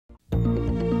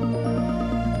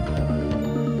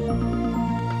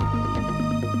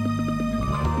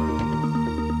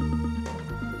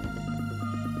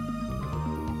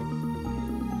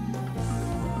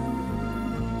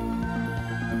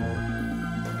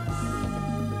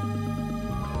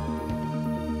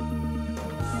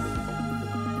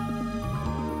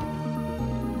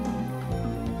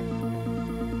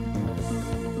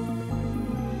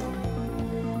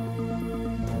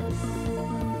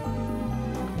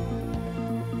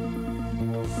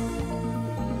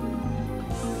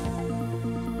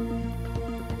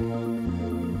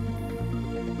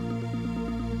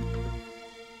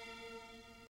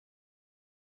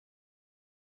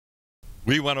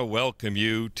We want to welcome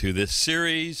you to this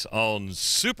series on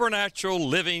supernatural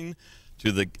living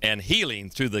and healing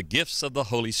through the gifts of the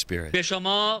Holy Spirit. به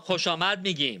شما خوش آمد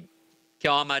میگیم که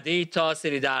آمده اید تا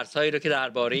سری درس‌هایی رو که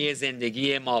درباره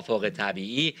زندگی مافوق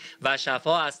طبیعی و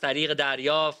شفا از طریق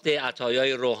دریافت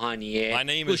عطایای روحانیه. My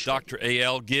name is Dr.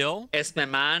 A.L. Gill. اسم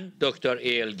من دکتر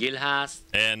ایل گیل هست.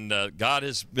 And God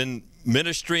has been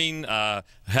ministering,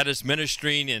 had us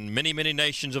ministering in many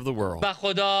nations of the world. و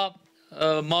خدا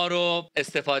ما رو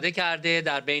استفاده کرده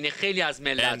در بین خیلی از And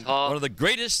ملت‌ها one of the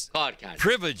greatest کار کرده.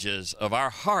 privileges of our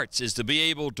hearts is to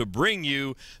be able to bring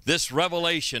you this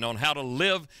revelation on how to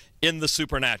live in the و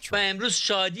supernatural. امروز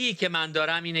شادی که من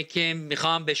دارم اینه که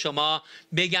میخوام به شما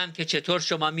بگم که چطور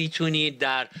شما میتونید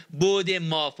در بعد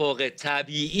مافوق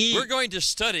طبیعی We're going to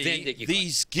study زندگی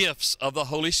these gifts of the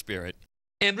Holy Spirit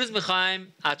امروز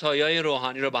میخوایم عطایای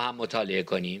روحانی رو با هم مطالعه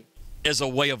کنیم as a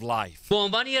way of life. به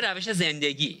عنوان یه روش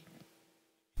زندگی.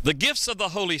 The gifts of the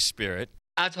Holy Spirit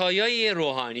عطایای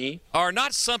روحانی are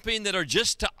not something that are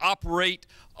just to operate,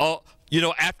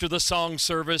 after the song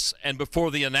service and before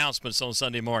the announcements on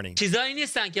Sunday morning. چیزایی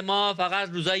نیستن که ما فقط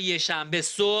روزای یه شنبه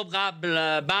صبح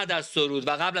بعد از سرود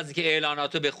و قبل از اینکه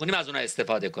اعلاناتو بخونیم از اونها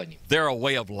استفاده کنیم. They're a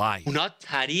way of life. اونا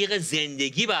طریق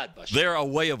زندگی باید باشه. They're a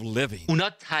way of living. اونا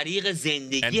طریق And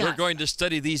زندگی we're هست. going to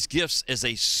study these gifts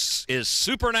as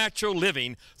supernatural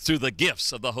living through the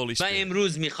gifts of the Holy و Spirit.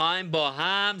 امروز میخوایم با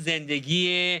هم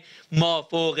زندگی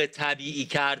مافوق طبیعی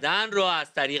کردن رو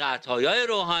از طریق عطایای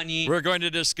روحانی We're going to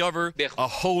discover a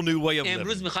whole new way of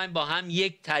امروز living. میخوایم با هم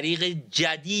یک طریق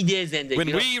جدید زندگی When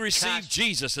رو we receive کشف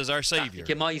Jesus as our Savior,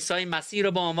 که ما عیسی مسیح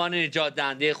رو به عنوان نجات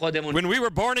دهنده خودمون when we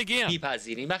were born again,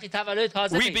 میپذیریم. وقتی تولد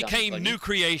تازه we پیدا became new می‌کنیم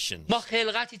creations. ما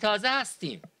خلقتی تازه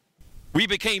هستیم. We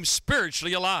became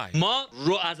spiritually alive. ما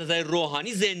از نظر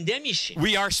روحانی زنده میشیم.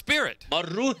 We are spirit. ما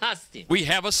روح هستیم. We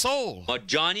have a soul. ما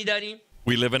جانی داریم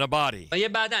We live in a body. و یه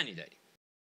بدنی داریم.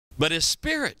 But as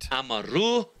spirit, اما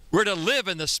روح we're to live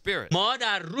in the spirit, ما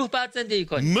در روح باید زندگی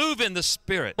کنیم. move in the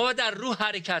spirit. ما باید در روح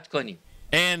حرکت کنیم.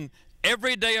 And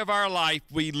every day of our life,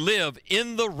 we live in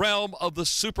the realm of the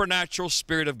supernatural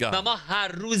Spirit of و God. ما هر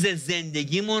روز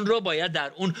زندگیمون رو باید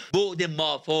در اون بعد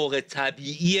مافوق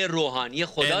طبیعی روحانی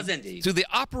خدا And زندگی through کنیم.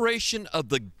 the operation of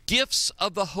the gifts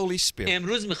of the Holy Spirit,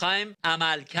 امروز میخوایم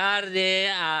عملکرد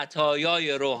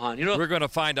عطایای روحانی رو we're going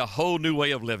to find a whole new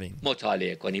way of living.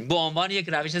 مطالعه کنیم به عنوان یک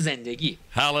روش زندگی.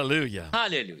 Hallelujah.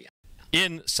 هللویا.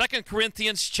 In 2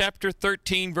 Corinthians chapter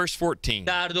 13, verse 14,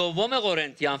 در دوم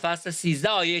قرنتیان فصل 13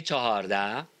 آیه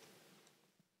 14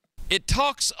 it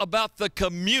talks about the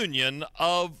communion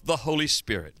of the Holy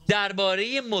Spirit.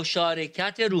 درباره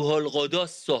مشارکت روح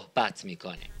القدس صحبت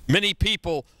میکنه. Many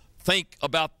people think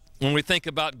about, when we think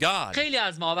about God, خیلی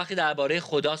از ما وقتی درباره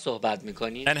خدا صحبت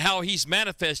میکنیم and how He's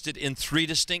manifested in three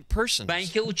distinct persons. و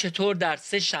اینکه او چطور در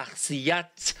سه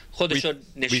شخصیت خودش رو We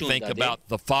نشون think داده. about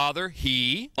the Father,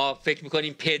 He, ما فکر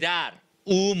میکنیم پدر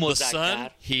او the مذکر،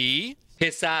 Son, He,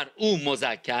 پسر او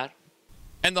مذکر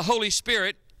and the Holy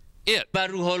Spirit, it. و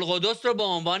روح القدس رو به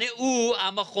عنوان او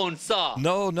اما خنثی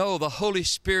No, the Holy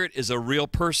Spirit is a real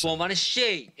به person. عنوان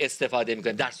شی استفاده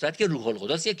میکنیم در صورتی که روح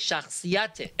القدس یک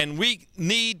شخصیته. And we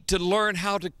need to learn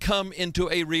how to come into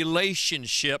a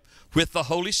relationship with the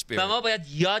Holy و Spirit. ما باید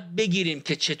یاد بگیریم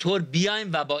که چطور بیایم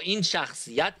و با این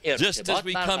شخصیت Just ارتباط as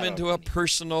we come برقرار into a کنیم.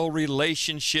 personal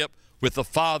relationship with the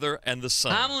Father and the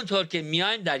Son. همونطور که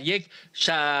میایم در یک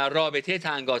رابطه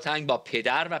تنگاتنگ با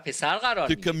پدر و پسر قرار To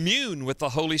میگیریم. commune with the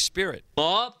Holy Spirit.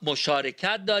 ما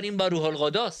مشارکت داریم با روح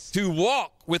القدس. To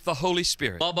walk with the Holy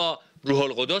Spirit. ما با روح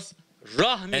القدس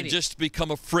راه And میریم. just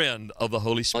become a friend of the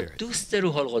Holy ما Spirit. دوست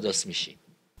روح القدس میشیم.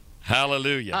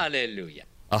 Hallelujah. هللویا.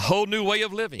 A whole new way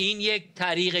of living. این یک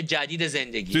طریق جدید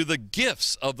زندگی Through the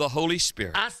gifts of the Holy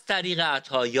Spirit. از طریق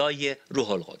عطایای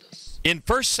روح القدس. In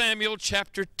 1 Samuel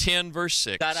chapter 10 verse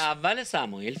 6, در اول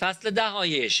سموئیل فصل 10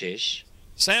 آیه 6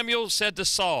 Samuel said to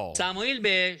Saul, سموئیل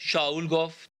به شاول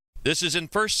گفت. this is in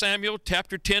 1 Samuel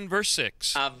chapter 10 verse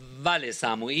 6, اول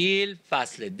سموئیل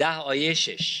فصل 10 آیه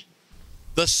 6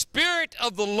 the Spirit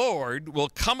of the Lord will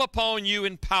come upon you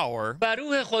in power, و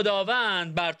روح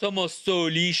خداوند بر تو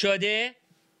مستولی شده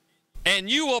and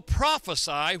you will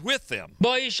prophesy with them,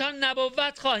 با ایشان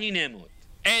نبوت خواهی نمود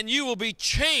and you will be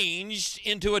changed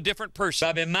into a different person.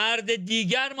 و به مرد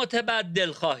دیگر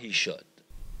متبدل خواهی شد.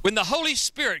 When the Holy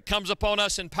Spirit comes upon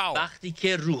us in power, وقتی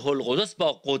که روح القدس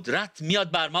با قدرت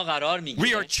میاد بر ما قرار we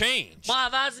میگیره are changed. ما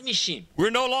عوض میشیم.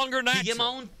 We're no longer دیگه ما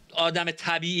natural. اون آدم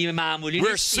طبیعی معمولی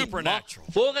We're نیستیم. ما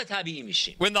supernatural. فوق طبیعی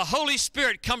میشیم. When the Holy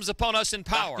Spirit comes upon us in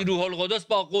power, وقتی روح القدس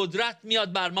با قدرت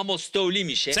میاد بر ما مستولی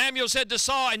میشه. Samuel said to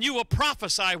Saul, and you will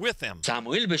prophesy with them.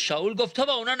 سموئیل به شاول گفت تو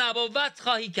با اونا نبوت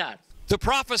خواهی کرد. To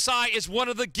prophesy is one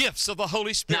of the gifts of the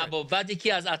Holy Spirit. نبوت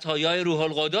یکی از عطایای روح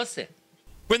القدسه.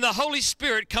 When the Holy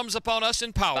Spirit comes upon us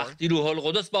in power, وقتی روح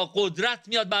القدس با قدرت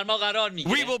میاد بر ما قرار we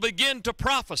میگیره، will begin to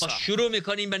ما prophesy شروع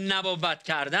میکنیم به نبوت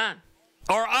کردن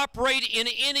or operate in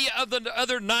any of the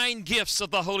other 9 gifts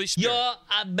of the Holy Spirit. یا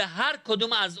به هر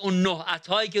کدوم از اون 9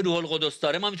 عطایی که روح القدس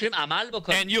داره ما میتونیم عمل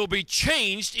بکنیم And you'll be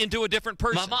changed into a different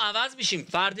و person. ما عوض میشیم،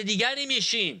 فرد دیگری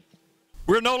میشیم.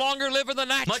 We're no longer living the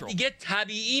ما natural. دیگه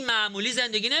طبیعی معمولی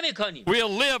زندگی نمیکنیم،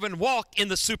 We'll live and walk in the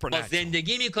ما supernatural.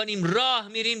 زندگی میکنیم، راه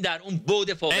میریم در اون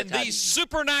بعد فوق And طبیعی these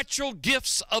supernatural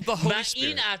gifts of the و Holy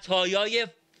این Spirit عطایای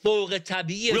فوق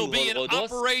طبیعی will روح be in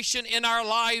القدس operation in our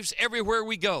lives everywhere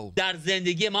we go. در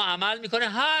زندگی ما عمل میکنه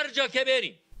هر جا که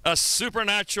بریم. A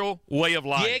supernatural way of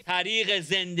life. یک طریق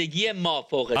زندگی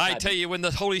مافوق I tell طبیعی. you, when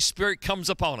the Holy Spirit comes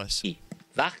upon us,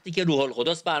 وقتی که روح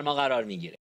القدس بر ما قرار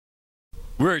میگیره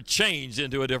we're changed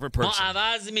into a different ما person.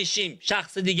 عوض میشیم،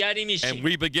 شخص دیگری And میشیم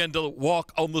we begin to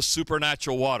walk on the supernatural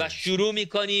و waters. شروع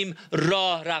میکنیم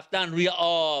راه رفتن روی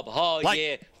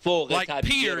آبهای فوق Like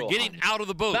طبیعی Peter روحانی. getting out of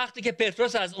the boat وقتی که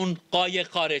پتروس از اون قایق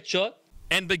خارج شد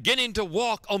and beginning to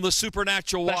walk on the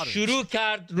supernatural و waters. شروع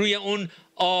کرد روی اون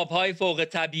آبهای فوق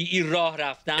طبیعی راه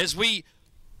رفتن، As we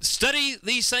study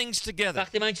these things together,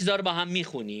 وقتی ما این چیزها رو با هم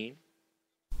میخونیم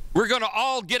we're going to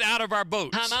all get out of our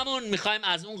boats. هممون میخوایم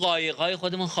از اون قایقهای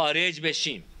خودمون خارج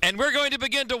بشیم And we're going to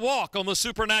begin to walk on the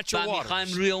supernatural و میخوایم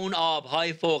waters روی اون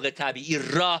آبهای فوق طبیعی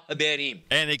راه بریم،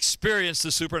 and experience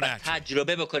the supernatural.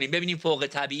 تجربه بکنیم، ببینیم فوق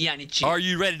طبیعی یعنی چی. Are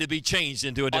you ready to be changed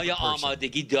into a آیا different person?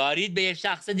 آمادگی دارید به یک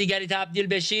شخص دیگری تبدیل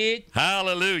بشید؟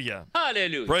 Hallelujah.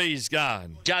 هاللویا، Praise God.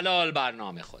 جلال بر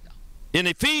نام خدا. In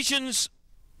Ephesians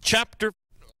chapter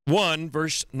 1,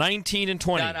 verse 19 and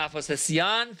 20, در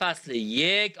افسسیان فصل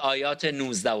 1 آیات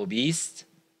 19 و 20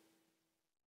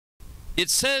 it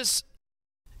says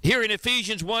here in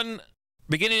Ephesians 1,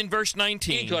 beginning in verse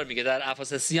 19, اینطور میگه، در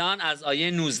افسسیان از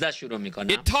آیه 19 شروع میکنم.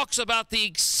 it talks about the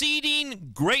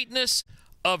exceeding greatness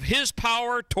of his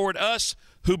power toward us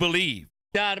who believe.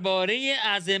 درباره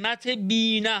عظمت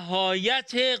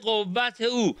بی‌نهایت قوت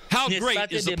او How great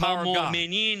نسبت is the به ما power of God?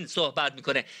 مؤمنین صحبت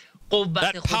میکنه. قوت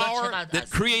That خدا power چقدر that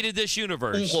عظیم، created this اون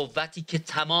universe قوتی که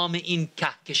تمام این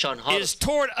کهکشان ها رو is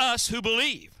toward us who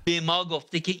believe. به ما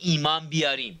گفته که ایمان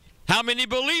بیاریم. How many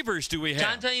believers do we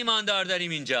چند have? تا ایماندار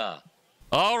داریم اینجا؟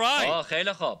 All right.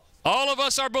 خیلی خوب، All of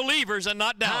us are believers and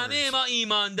not همه doubters. ما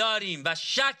ایمان داریم و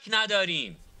شک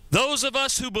نداریم. Those of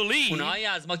us who believe اونهایی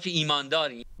از ما که ایمان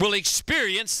داریم will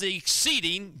experience the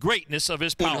exceeding greatness of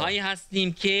his power. اونهایی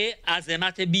هستیم که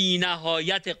عظمت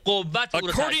بی‌نهایت قوت او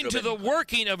رو According to تجربه the می‌کنیم.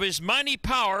 working of his mighty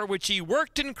power which he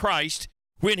worked in Christ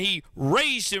when he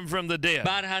raised him from the dead.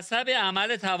 بر حسب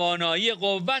عمل توانایی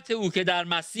قوت او که در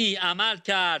مسیح عمل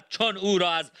کرد چون او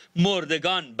را از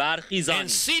مردگان And برخیزاند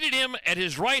seated him at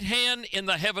his right hand in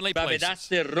the heavenly و به places.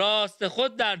 دست راست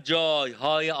خود در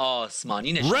جایهای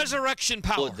آسمانی نشاند. Resurrection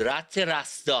power. قدرت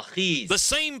رستاخیز، The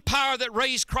same power that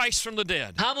raised Christ from the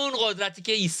dead همون قدرتی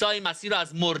که عیسی مسیح را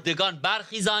از مردگان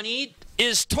برخیزانید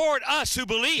is toward us who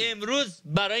believe. امروز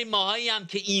برای ماهایی هم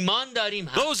که ایمان داریم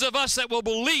هست. Those of us that will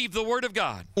believe the word of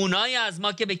God. اونایی از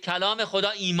ما که به کلام خدا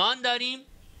ایمان داریم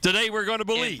Today we're going to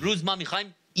believe. امروز ما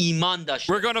میخوایم ایمان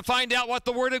داشته We're going to find out what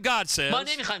the word of God says. ما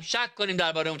نمیخوایم شک کنیم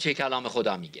درباره اون چه کلام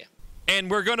خدا میگه. And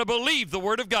we're going to believe the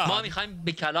word of ما God. میخوایم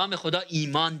به کلام خدا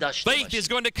ایمان داشته Faith باشیم. is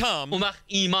going to come, اون وقت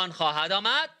ایمان خواهد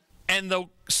آمد and the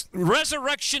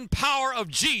resurrection power of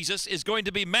Jesus is going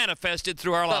to be manifested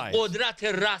through our و lives. قدرت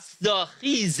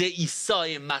رستاخیز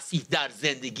عیسی مسیح در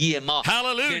زندگی ما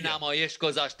Hallelujah. به نمایش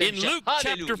گذاشته In میشه. Luke chapter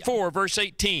هاللویا. 4, verse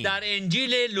 18, در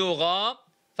انجیل لوقا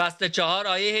فصل 4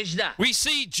 آیه 18 we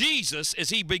see Jesus as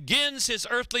he begins his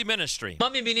earthly ministry. ما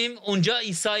میبینیم اونجا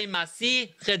عیسی مسیح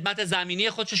خدمت زمینی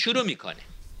خودش رو شروع میکنه.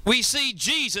 We see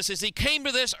Jesus as he came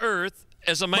to this earth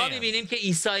as a ما man, میبینیم که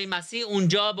عیسی مسیح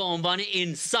اونجا به عنوان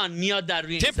انسان میاد در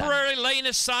روی این زمین. temporarily laying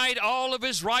aside all of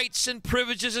his rights and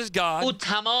privileges as او God,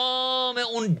 تمام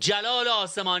اون جلال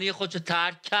آسمانی خودش رو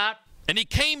ترک کرد، and he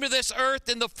came to this earth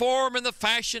in the form and the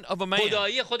fashion of a man.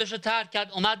 خدایی خودش رو ترک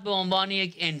کرد، اومد به عنوان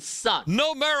یک انسان.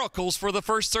 No miracles for the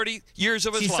first 30 years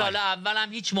of 30 his سال life. اول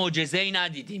هم هیچ معجزه‌ای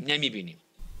ندیدیم، نمیبینیم.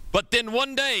 But then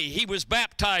one day he was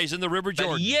baptized in the river ولی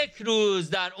Jordan. یک روز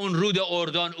در اون رود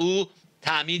اردن او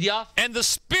تعمید یافت And the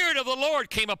Spirit of the Lord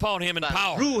came upon him in و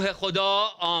power. روح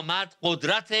خدا آمد،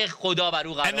 قدرت خدا بر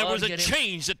او And there قرار was a گرفت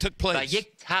change that took و place. یک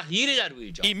تغییری در او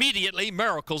ایجاد. Immediately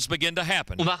miracles began to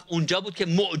happen اون وقت اونجا بود که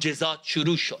معجزات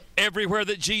شروع شد. everywhere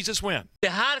that Jesus went.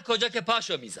 به هر کجا که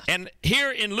پاشو میذاشت. And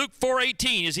here in Luke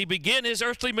 4:18, as he began his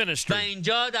earthly و ministry,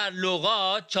 اینجا در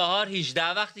لوقا 4:18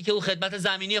 وقتی که او خدمت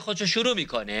زمینی خودشو شروع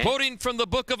میکنه، quoting from the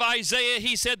book of Isaiah,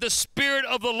 he said, "The Spirit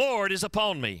of the Lord is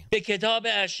upon me." به کتاب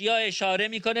اشعیا اشاره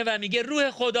میکنه و میگه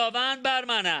روح خداوند بر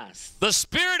من است. The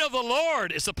Spirit of the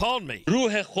Lord is upon me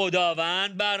روح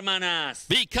خداوند بر من است.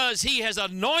 because he has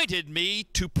anointed me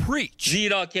to preach.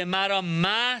 زیرا که مرا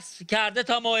مسح کرده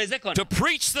تا موعظه کنم. To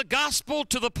preach the gospel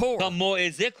to the تا poor.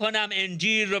 موعظه کنم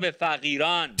انجیل رو به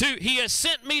فقیران. He has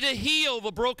sent me to heal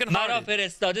the مرا brokenhearted.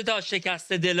 فرستاده تا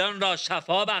شکست دلان را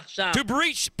شفا بخشم. To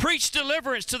preach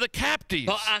deliverance to the captives.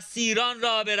 تا اسیران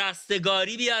را به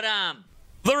رستگاری بیارم.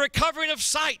 The recovering of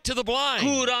sight to the blind.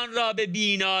 کوران را به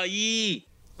بینایی.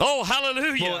 Oh,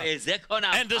 hallelujah. موعظه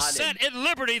کنم. And to set at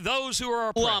liberty those who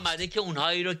are او oppressed. آمده که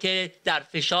اونهایی رو که در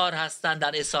فشار هستن،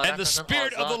 در اسارت And the هستن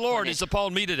Spirit of the آزاد Lord کنه. is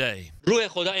upon me today. روح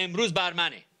خدا امروز بر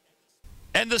منه.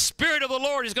 And the Spirit of the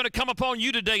Lord is going to come upon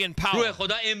you today in روح power.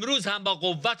 خدا امروز هم با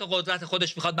قوت و قدرت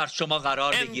خودش میخواد بر شما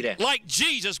قرار بگیره. And like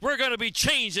Jesus, we're going to be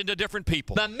changed into different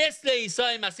people. و مثل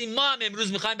عیسی مسیح ما هم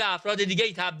امروز میخوایم به افراد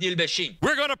دیگه تبدیل بشیم.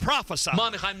 We're going to prophesy. ما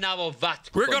میخوایم نبوت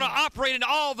We're going to کنیم. operate in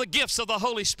all the gifts of the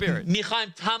Holy Spirit.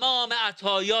 میخوایم تمام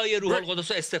عطایای روح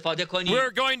القدس رو استفاده کنیم.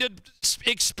 We're going to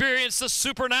experience the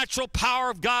supernatural power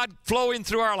of God flowing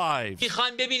through our lives.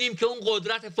 میخوایم ببینیم که اون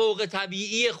قدرت فوق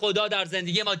طبیعی خدا در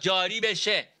زندگی ما جاری بشه.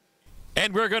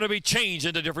 And we're going to be changed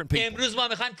into different people. امروز ما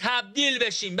میخوایم تبدیل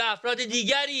بشیم به افراد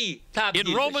دیگری In تبدیل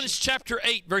Romans بشیم. chapter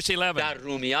 8, verse 11, در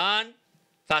رومیان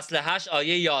فصل 8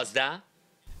 آیه 11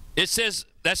 it says,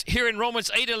 that's here in Romans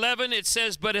 8:11, it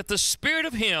says, "But if the Spirit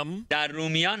of Him در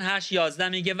رومیان 8:11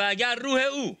 میگه و اگر روح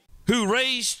او who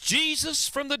raised Jesus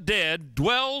from the dead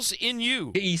dwells in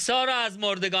you." که عیسی را از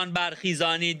مردگان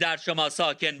برخیزانید در شما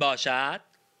ساکن باشد.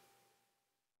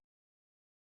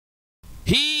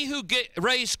 He who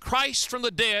raised Christ from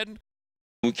the dead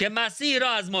او که مسیح را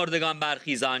از مردگان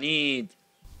برخیزانید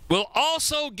will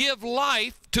also give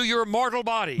life to your mortal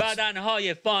bodies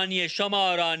بدنهای فانی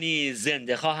شما را نیز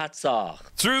زنده خواهد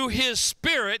ساخت through His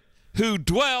Spirit who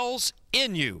dwells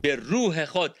in you. به روح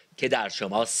خود که در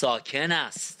شما ساکن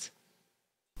است.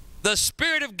 The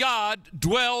Spirit of God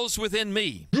dwells within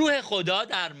me. روح خدا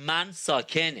در من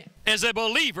ساکنه. As a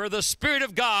believer, the Spirit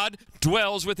of God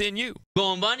dwells within you. به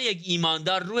عنوان یک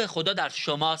ایماندار روح خدا در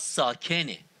شما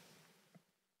ساکنه.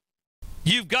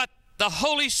 You've got the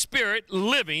Holy Spirit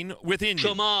living within you.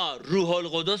 شما روح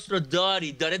القدس رو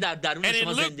دارید، داره در درون And in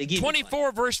شما Luke زندگی می‌کنه.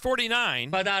 24, verse 49,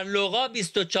 و در لوقا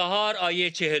 24 آیه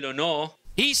 49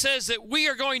 he says that we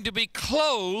are going to be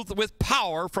clothed with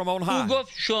power from on او high.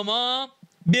 گفت شما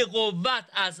به قوت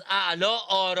از اعلا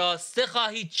آراسته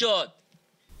خواهید شد.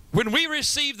 When we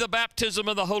receive the baptism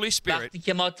of the Holy Spirit, وقتی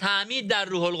که ما تعمید در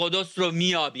روح القدس رو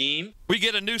میابیم، we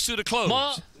get a new suit of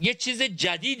ما clothes. یه چیز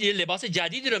جدیدی، لباس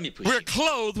جدیدی رو We're میپوشیم.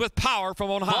 clothed with power from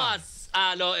on ما high. از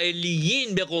اعلی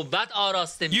علیین به قوت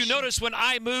آراسته You میشیم. notice when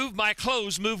I move, my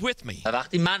clothes move with me. و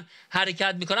وقتی من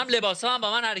حرکت میکنم لباسا هم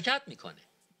با من حرکت میکنه.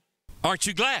 Aren't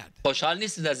you glad? خوشحال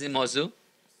نیستید از این موضوع؟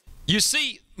 You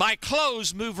see, my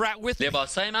clothes move right with me.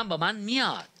 لباسای من با من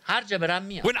میاد، هر جا برم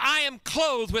میاد. When I am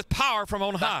clothed with power from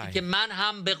on وقتی که high, من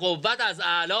هم به قوت از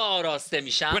اعلی آراسته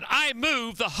میشم، when I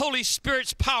move, the Holy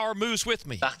Spirit's power moves with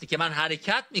me. وقتی که من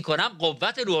حرکت میکنم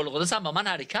قوت روح القدس هم با من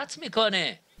حرکت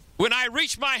میکنه. When I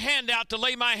reach my hand out to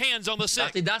lay my hands on the sick,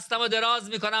 وقتی دستم رو دراز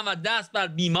میکنم و دست بر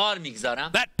بیمار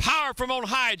میگذارم، that power from on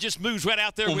high just moves right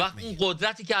out there اون with وقت اون me.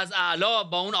 قدرتی که از اعلی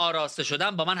با اون آراسته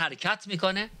شدم با من حرکت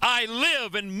میکنه. I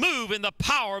live and move in the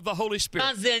power of the Holy Spirit.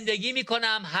 من زندگی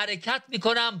میکنم، حرکت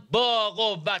میکنم با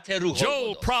قوت روح Joel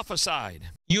القدس. prophesied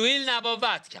یوئیل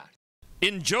نبوت کرد.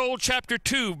 in Joel chapter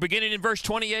 2, beginning in verse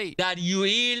 28. در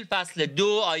یوئیل فصل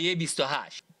 2 آیه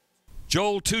 28.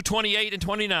 Joel 2:28 and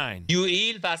 29.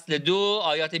 یوئیل فصل 2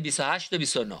 آیات 28 و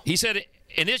 29. He said,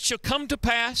 "And it shall come to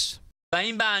pass, و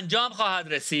این به انجام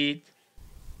خواهد رسید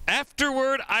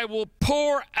afterward I will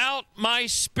pour out my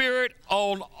spirit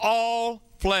on all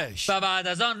flesh." و بعد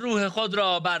از آن روح خود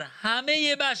را بر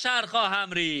همه بشر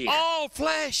خواهم ریخت. All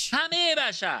flesh. همه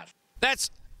بشر. That's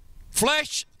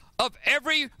flesh of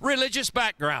every religious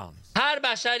background, هر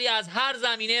بشری از هر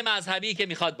زمینه مذهبی که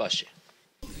میخواد باشه.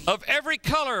 of every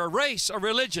color or race or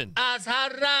religion, از هر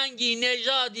رنگی،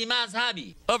 نژادی،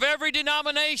 مذهبی. of every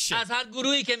denomination. از هر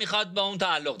گروهی که میخواد با اون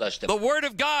تعلق داشته The باشه. word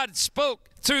of God spoke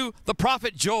through the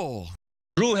prophet Joel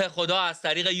روح خدا از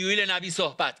طریق یوئیل نبی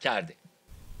صحبت کرده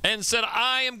and said,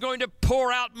 "I am going to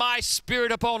pour out my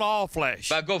spirit upon all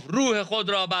flesh. و گفت روح خود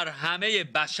را بر همه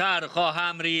بشر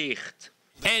خواهم ریخت.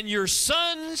 And your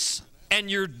sons and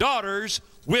your daughters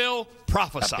will و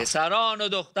prophesy." پسران و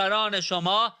دختران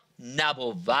شما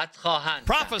نبوت خواهند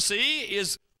کرد. Prophecy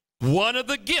is one of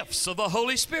the gifts of the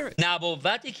Holy Spirit.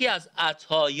 نبوت یکی از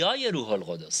عطایای روح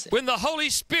القدسه. When the Holy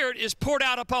Spirit is poured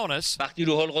out upon us, وقتی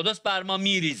روح القدس بر ما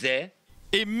میریزه،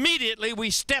 immediately we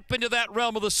step into that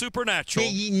realm of the supernatural,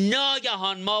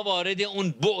 ناگهان ما وارد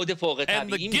اون بعد فوق and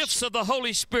the طبیعی gifts میشیم of the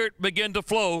Holy Spirit begin to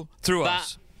flow through و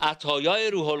us.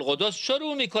 عطایای روح القدس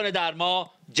شروع میکنه در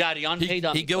ما جریان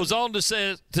پیدا He goes میکنه.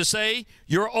 on to say,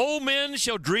 your old men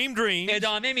shall dream dreams,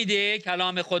 ادامه میده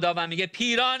کلام خدا و میگه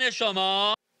پیران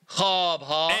شما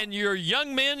خوابها and your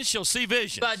young men shall see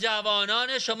visions. و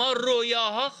جوانان شما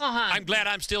رویاها I'm خواهند. glad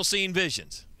I'm still seeing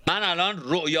visions. من الان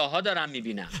رویاها دارم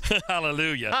میبینم.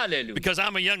 Hallelujah. Hallelujah. Because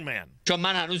I'm a young man. چون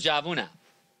من هنوز جوونم.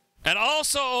 And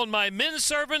also on my men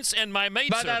servants and my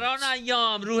maid و در آن servants,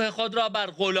 ایام روح خود را بر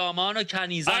غلامان و I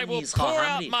کنیزان will نیز pour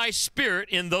خواهم out ریخت. my spirit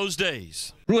in those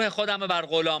days. روح خودم را بر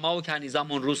غلامان و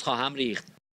کنیزان اون روز خواهم ریخت.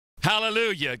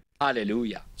 Hallelujah.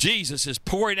 هللویا. Jesus is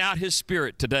pouring out his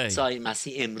spirit today. عیسی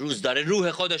مسیح امروز داره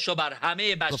روح خودش رو بر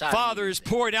همه The بشر Father is می‌ریزه.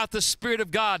 pouring out the Spirit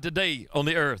of God today on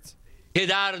the earth.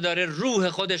 پدر داره روح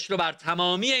خودش رو بر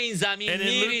تمامی این زمین And in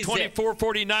Luke میریزه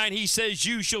 24:49, he says,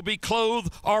 you shall be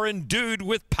clothed or endued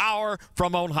with power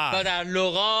from on و high. در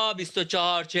لوقا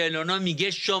 24:49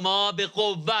 میگه شما به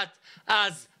قوت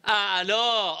از اعلا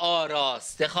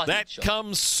آراسته خواهید That شد.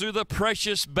 comes through the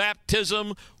precious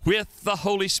baptism with the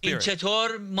Holy این Spirit.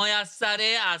 چطور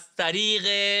میسره؟ از طریق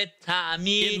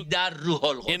تعمید در روح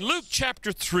In القدس. Luke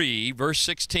chapter 3, verse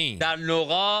 16, در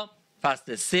لوقا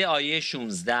فصل 3 آیه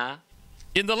 16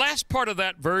 in the last part of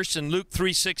that verse in Luke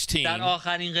در 3:16,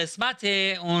 آخرین قسمت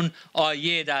اون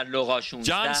آیه در لوقا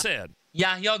John 16 said,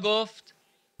 یحیی گفت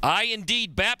I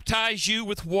indeed baptize you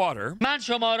with water. من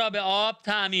شما را به آب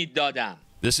تعمید دادم.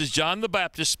 This is John the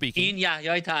Baptist speaking. این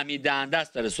یحیای تعمید دهنده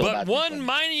است داره But صحبت one می‌کنه.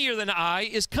 mightier than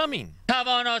I is coming.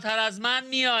 تواناتر از من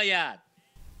میآید.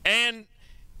 And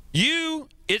you,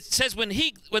 it says when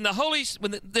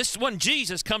this one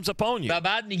Jesus comes upon you, و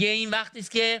بعد میگه این وقتی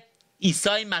است که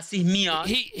عیسی مسیح میاد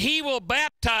he will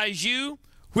baptize you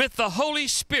with the Holy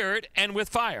Spirit and with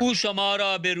fire. او شما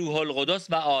را به روح القدس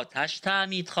و آتش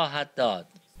تعمید خواهد داد.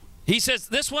 He says,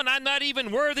 this one I'm not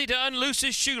even worthy to unloose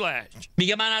his shoe latch.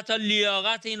 میگه من حتی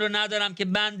لیاقت این رو ندارم که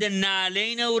بند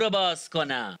نعلین او رو باز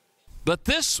کنم. But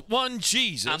this one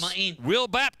Jesus Ama in- will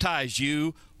baptize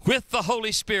you with the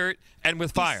Holy Spirit and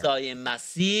with fire. عیسی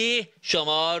مسیح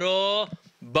شما رو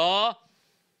با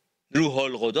روح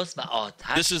القدس و آتش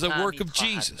This is a work تعمید of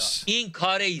خواهد Jesus. داد. این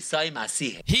کار عیسی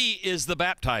مسیحه. He is the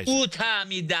baptizer. او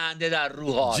تعمید دهنده در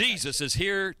روح آتش. Jesus is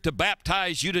here to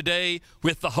baptize you today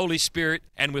with the Holy Spirit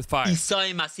and with fire.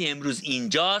 عیسی مسیح امروز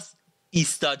اینجاست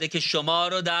ایستاده که شما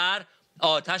رو در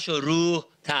آتش و روح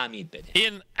تعمید بده.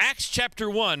 In Acts chapter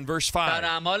 1, verse در 5,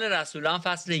 اعمال رسولان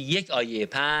فصل 1 آیه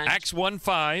 5 Acts 1:5,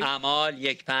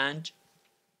 اعمال 1:5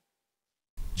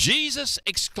 Jesus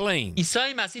exclaimed,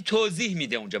 عیسی مسیح توضیح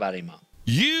میده اونجا برای ما.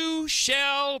 you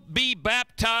shall be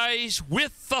baptized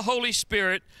with the Holy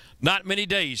Spirit not many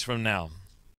days from now.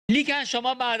 لیکن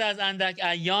شما بعد از اندک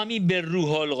ایامی به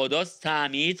روح القدس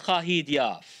تعمید خواهید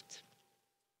یافت.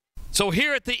 So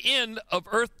here at the end of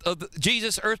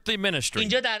Jesus' earthly ministry,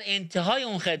 اینجا در انتهای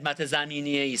اون خدمت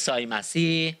زمینی عیسی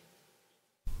مسیح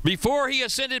before he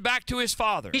ascended back to his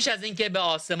Father, پیش از اینکه به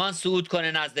آسمان صعود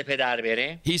کنه نزد پدر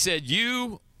بره he said,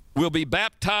 you will be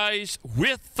baptized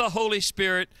with the Holy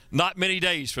Spirit not many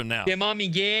days from now. به ما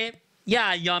میگه یه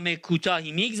ایام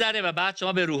کوتاهی میگذره و بعد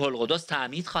شما به روح القدس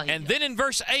تعمید خواهید And یافت. then in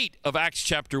verse 8 of Acts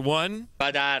chapter 1,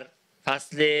 و در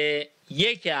فصل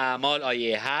 1 اعمال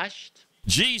آیه 8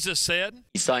 Jesus said,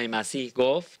 عیسی مسیح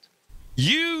گفت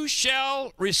you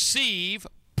shall receive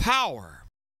power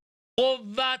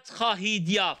قوت خواهید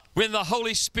یافت when the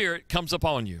Holy Spirit comes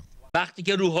upon you. وقتی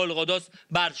که روح القدس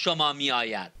بر شما می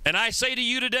آید. And I say to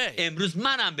you today, امروز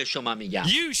منم به شما میگم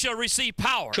you shall receive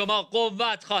power شما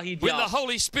قوت خواهید when the یافت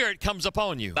Holy Spirit comes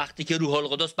upon you. وقتی که روح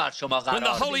القدس بر شما When the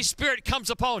قرار Holy بگیره. Spirit comes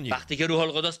upon you, وقتی که روح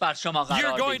القدس بر شما you're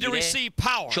قرار going to بگیره receive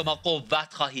power شما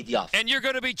قوت خواهید یافت and you're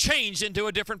going to be changed into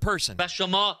a different person. و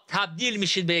شما تبدیل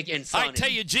میشید به یک I انسان. tell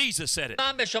you, Jesus said it.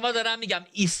 من به شما دارم میگم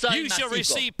عیسی You shall مسیح گفت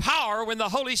receive power when the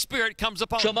Holy Spirit comes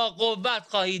upon you. شما قوت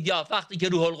خواهید یافت وقتی که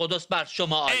روح القدس بر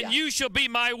شما And آید you shall be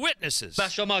my witnesses و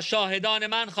شما شاهدان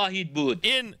من خواهید بود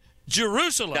in در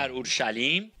Jerusalem,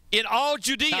 اورشلیم in all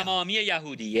Judea, تمامی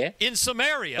یهودیه in و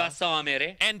Samaria,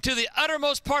 سامره and to the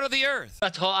uttermost part of the earth. و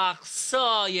تا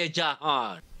اقصای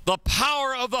جهان. The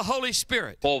power of the Holy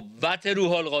Spirit قوت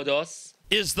روح القدس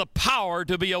is the power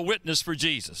to be a witness for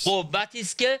Jesus. قوتی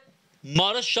است که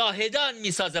ما رو شاهدان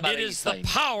میسازه It برای is عیسی the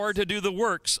power to do the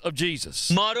works of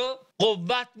Jesus. ما رو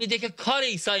قوت میده که کار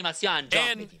عیسی مسیح انجام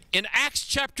And بدیم. in Acts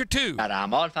chapter 2, در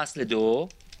اعمال فصل 2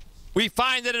 we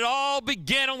find that it all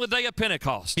began on the day of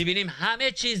Pentecost. می‌بینیم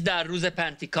همه چیز در روز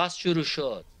پنتیکاست شروع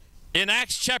شد. In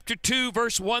Acts chapter 2,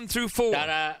 verse 1 through 4,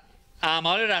 در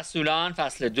اعمال رسولان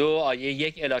فصل 2 آیه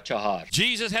 1 الی 4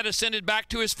 Jesus had ascended back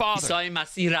to his Father. عیسی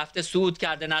مسیح رفته صعود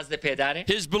کرده نزد پدره.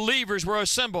 His believers were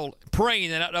assembled,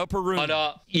 praying in that upper room.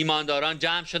 حالا ایمانداران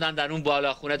جمع شدن در اون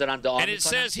بالاخونه دارن دعا And it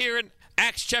میکنن. says here in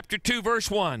Acts chapter 2,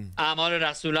 verse 1, اعمال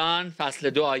رسولان فصل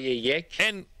 2 آیه 1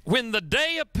 and when the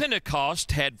day of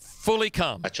Pentecost had fully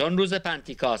come, و چون روز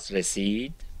پنتیکاست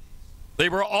رسید they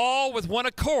were all with one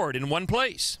accord in one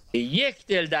place. یک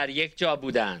دل در یک جا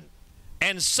بودند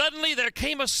And suddenly there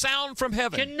came a sound from که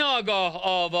heaven ناگاه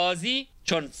آوازی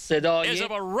چون as صدای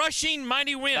of a rushing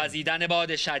mighty wind. وزیدن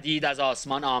باد شدید از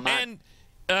آسمان آمد And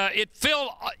it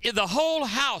filled the whole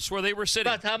house where they were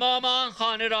sitting. و تمام آن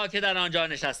خانه را که در آنجا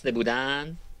نشسته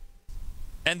بودند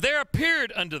And there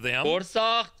appeared unto them پر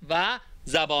ساخت و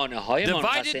زبانه های divided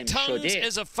منقسم tongues شده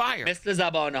as of fire. مثل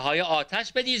زبانه های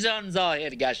آتش به دیشان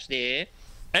ظاهر گشته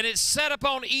And it sat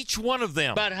upon each one of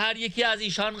them. بر هر یکی از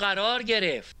ایشان قرار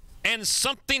گرفت. And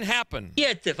something happened. یه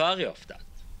اتفاقی افتاد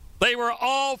They were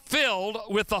all filled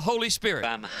with the Holy Spirit.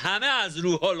 و همه از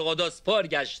روح القدس پر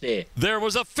گشته. There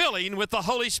was a filling with the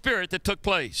Holy Spirit that took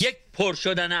place. یک پر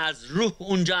شدن از روح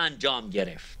اونجا انجام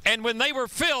گرفت. And when they were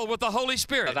filled with the Holy و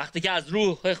Spirit, وقتی که از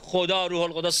روح خدا روح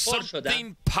القدس پر شدن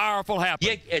something powerful happened.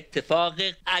 یک اتفاق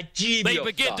عجیبی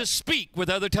They began to افتاد. speak with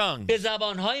other tongues. به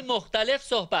زبانهای مختلف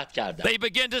صحبت کردند. They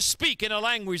began to speak in a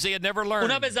language they had never اونا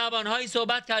learned به زبانهایی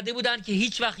صحبت کرده بودند که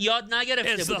هیچ وقت یاد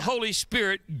نگرفته as the بودند. Holy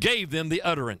Spirit gave them the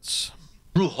utterance.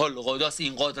 روح القدس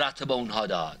این قدرت به اونها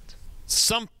داد.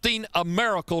 Something, a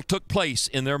miracle took place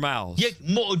in their mouths. یک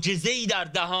معجزه‌ای در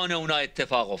دهان اونا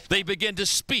اتفاق افتاد. They began to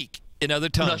speak in other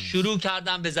اونا tongues. شروع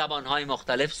کردن به زبانهای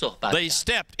مختلف صحبت They کردن.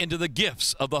 stepped into the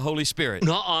gifts of the Holy Spirit.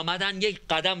 اونا آمدن یک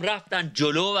قدم رفتن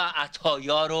جلو و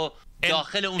عطایا رو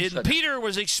داخل اون And شدن. Peter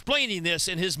was explaining this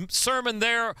in his sermon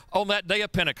there on that day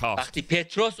of Pentecost. وقتی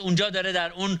پتروس اونجا داره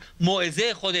در اون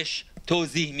موعظه خودش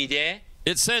توضیح میده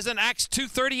It says in Acts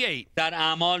 2:38, در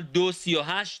اعمال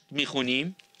 2:38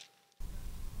 میخونیم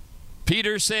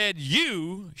Peter said,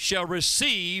 "You shall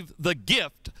receive the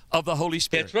gift of the Holy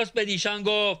Spirit." پتروس به ایشان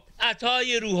گفت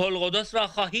عطای روح القدس را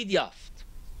خواهید یافت.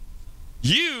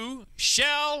 You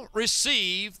shall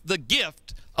receive the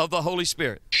gift of the Holy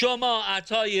Spirit. شما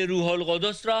عطای روح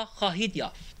القدس را خواهید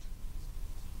یافت.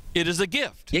 It is a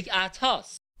gift. یک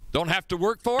عطاست. Don't have to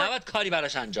work for it. نباید کاری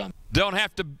براش انجام. Don't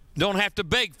have to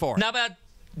beg for it. نباید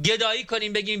گدایی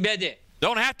کنیم بگیم بده.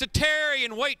 Don't have to tarry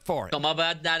and wait for it. شما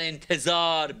باید در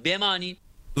انتظار بمانید.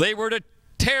 They were to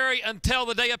tarry until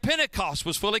the day of Pentecost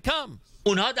was fully come.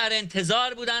 اونها در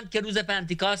انتظار بودند که روز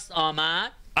پنتیکاست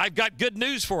آمد. I've got good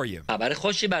news for you. خبر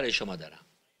خوشی برای شما دارم.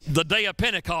 The day of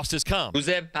Pentecost has come. روز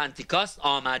پنتیکاست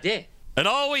آمده. And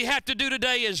all we have to do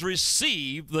today is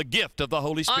receive the gift of the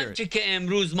Holy Spirit. آنچه که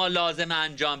امروز ما لازم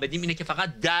انجام بدیم اینه که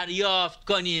فقط دریافت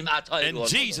کنیم عطای And روح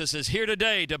القدس. Jesus is here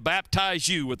today to baptize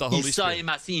you with the Holy عیسی Spirit.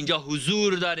 مسیح اینجا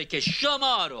حضور داره که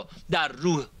شما رو در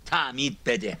روح تعمید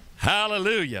بده.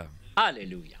 Hallelujah.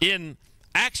 هللویا. In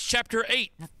Acts chapter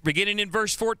 8, beginning in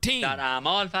verse 14, در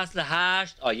اعمال فصل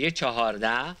 8 آیه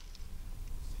 14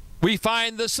 we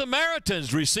find the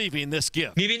Samaritans receiving this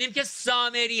gift. می‌بینیم که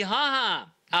سامری ها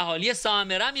هم اهالی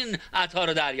سامره هم این عطا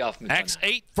رو دریافت می‌کنن. Acts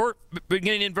 8,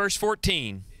 beginning in verse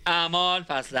 14. اعمال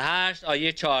فصل 8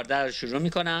 آیه 14 رو شروع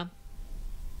می‌کنم.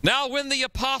 Now when the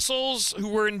apostles who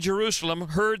were in Jerusalem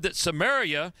heard that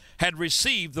Samaria had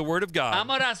received the word of God,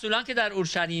 اما رسولان که در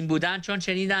اورشلیم بودند چون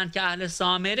شنیدند که اهل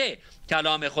سامره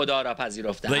کلام خدا را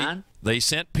پذیرفتند they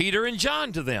sent Peter and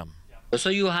John to them, پس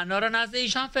یوحنا را نزد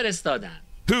ایشان فرستادند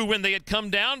who when they had come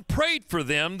down prayed for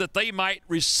them that they might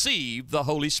receive the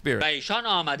Holy و Spirit. ایشان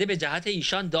آمده به جهت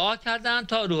ایشان دعا کردند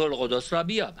تا روح القدس را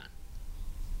بیابند.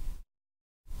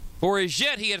 For as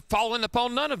yet he had fallen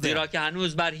upon none of زیرا them. که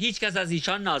هنوز بر هیچ کس از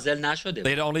ایشان نازل نشده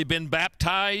They'd بود only been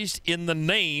baptized in the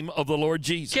name of the Lord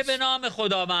Jesus. که به نام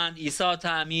خداوند عیسی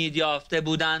تعمید یافته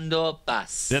بودند و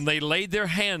بس. Then they laid their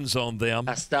hands on them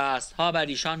پس دستها بر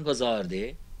ایشان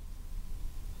گذارده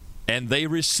and they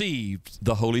received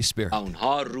the Holy Spirit. و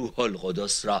اونها روح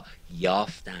القدس را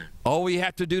یافتند. All we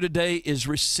have to do today is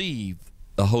receive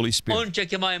the Holy Spirit. اون چه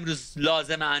که ما امروز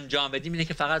لازم انجام بدیم اینه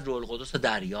که فقط روح القدس رو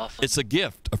دریافت. It's a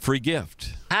gift, a free gift.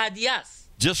 هدیه است.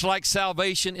 Just like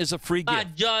salvation is a free gift.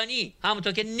 مجانی،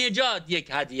 همونطور که نجات یک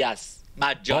هدیه است. All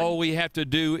مجانی. we have to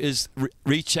do is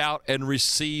reach out and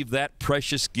receive that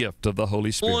precious gift of the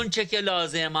Holy اون Spirit چه که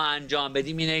لازم ما انجام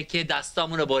بدیم اینه که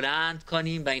دستامون رو بلند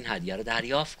کنیم و این هدیه رو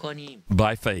دریافت کنیم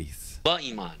by faith. با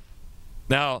ایمان.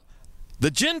 Now, The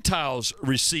Gentiles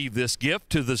received this gift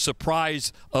to the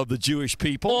surprise of the Jewish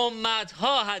people.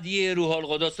 امتها هدیه روح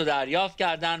القدس رو دریافت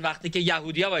کردن وقتی که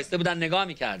یهودی‌ها وایسته بودن نگاه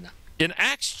می‌کردن. In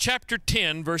Acts chapter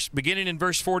 10, beginning in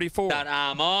verse 44, در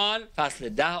اعمال فصل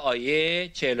 10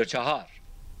 آیه 44.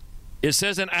 it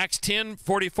says in Acts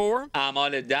 10:44,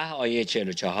 اعمال 10 آیه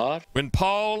 44 when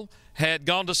Paul had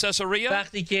gone to Caesarea,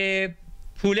 وقتی که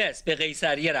پولس به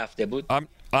قیصریه رفته بود،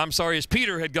 I'm sorry, as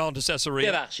Peter had gone to Caesarea,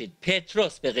 ببخشید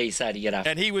پتروس به قیصریه رفت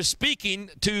and he was speaking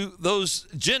to those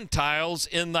Gentiles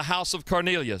in the house of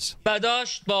Cornelius. و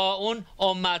داشت با اون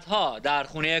امتها در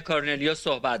خونه کورنلیوس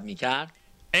صحبت میکرد.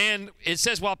 And it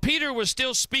says, while Peter was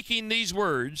still speaking these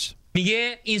words,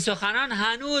 میگه این سخنان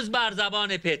هنوز بر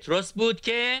زبان پتروس بود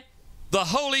که the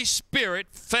Holy Spirit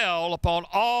fell upon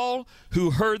all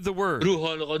who heard the word. روح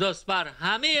القدس بر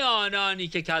همه آنانی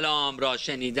که کلام را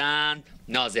شنیدند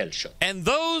نازل شد. And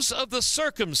those of the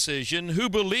circumcision who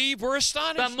believed were و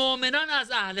astonished, مؤمنان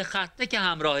از اهل خطه که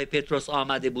همراه پتروس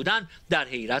آمده بودند در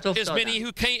حیرت as many افتادند.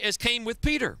 who came with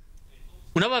Peter,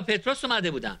 اونا با پتروس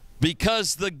اومده بودند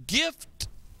because the gift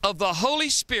of the Holy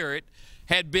Spirit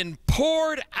had been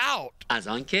poured out از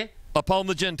آنکه upon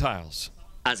the Gentiles.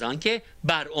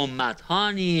 بر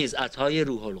امتها نیز عطای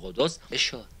روح القدس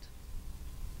شد.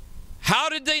 How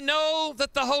did they know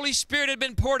that the Holy Spirit had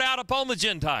been poured out upon the از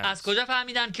Gentiles? کجا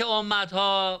فهمیدن که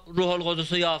امتها روح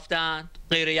القدس رو یافتند؟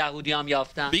 غیر یهودی هم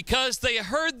یافتند؟ Because they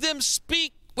heard them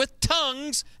speak with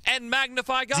tongues and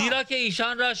magnify زیرا God. که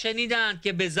ایشان را شنیدند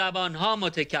که به زبانها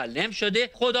متکلم شده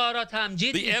خدا را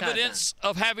تمجید The می‌کردند. evidence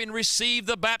of having received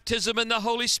the baptism in the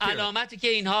Holy Spirit علامتی که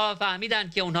اینها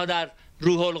فهمیدند که اونها در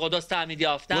روح القدس تعمید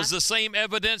یافتند was the same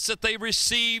evidence that they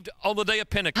received on the day of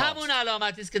Pentecost. همون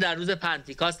علامتی است که در روز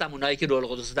پنتیکاست هم اونایی که روح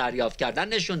القدس رو دریافت کردن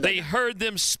نشون They داد. heard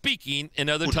them speaking in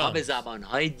other اونها به tongues.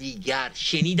 زبانهای دیگر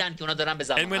شنیدن که اونها دارن به And when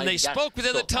زبانهای they دیگر spoke with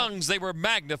other صحبت. tongues, they were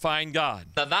magnifying God.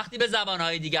 و وقتی به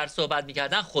زبانهای دیگر صحبت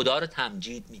میکردن خدا رو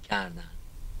تمجید میکردن.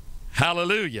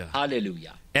 Hallelujah.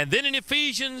 هاللویا. And then in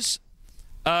Ephesians,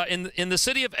 in the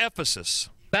city of Ephesus,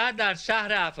 بعد در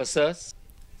شهر افسوس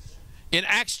in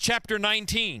Acts chapter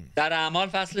 19, در اعمال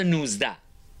فصل 19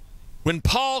 when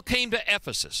Paul came to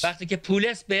Ephesus, وقتی که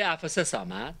پولس به افسوس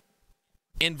آمد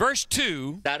in verse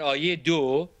 2, در آیه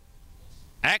 2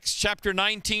 Acts chapter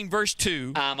 19, verse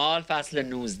 2, اعمال فصل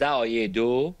 19 آیه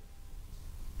 2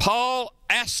 Paul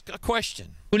asked a question.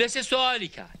 پولس سوالی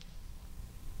کرد.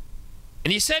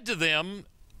 And he said to them,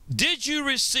 did you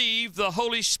receive the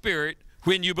Holy Spirit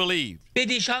when you believed? به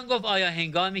دیشان گفت آیا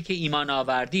هنگامی که ایمان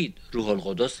آوردید روح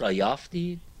القدس را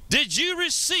یافتید؟ Did you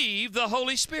receive the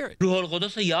Holy Spirit? روح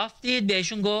القدس رو یافتید؟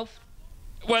 بهشون گفت.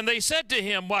 When they said to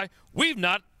him, why, we've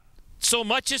not so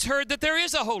much as heard that there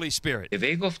is a Holy Spirit. به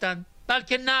وی گفتن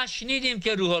بلکه نشنیدیم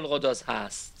که روح القدس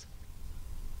هست.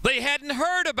 They hadn't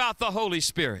heard about the Holy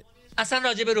Spirit. اصلا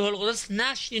راجع به روح القدس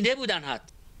نشنیده بودن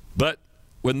حتی. But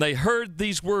when they heard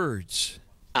these words,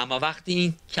 اما وقتی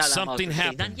این کلمات Something رو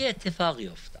شنیدن happened. یه اتفاقی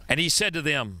افتاد. and he said to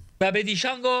them, و به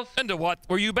دیشان گفت into what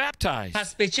were you baptized?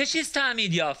 پس به چه چیز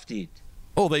تعمید یافتید؟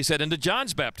 Oh, they said, into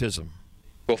John's baptism.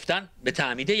 گفتن به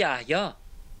تعمید یحیی.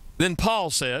 Then Paul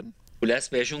said, پولس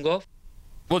بهشون گفت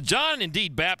well, John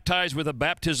indeed baptized with a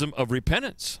baptism of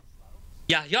repentance,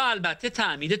 یحیی البته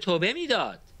تعمید توبه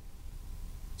میداد،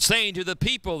 saying to the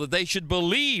people that they should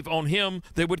believe on him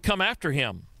that would come after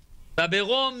him. و به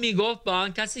قوم میگفت با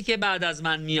آن کسی که بعد از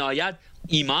من میآید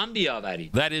ایمان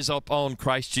بیاورید، That is upon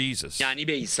Christ Jesus. یعنی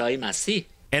به عیسی مسیح.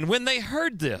 And when they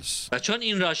heard this, و چون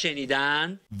این را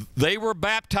شنیدند they were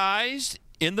baptized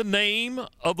in the name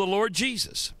of the Lord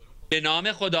Jesus. به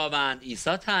نام خداوند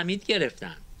عیسی تعمید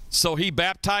گرفتند. So he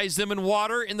baptized them in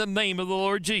water in the name of the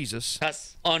Lord Jesus.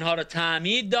 پس آنها را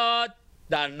تعمید داد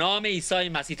در نام عیسی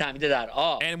مسیح، تعمید در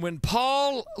آب. And when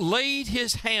Paul laid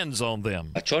his hands on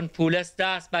them, و چون پولس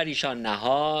دست بر ایشان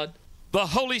نهاد the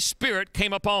Holy Spirit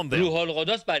came upon them, روح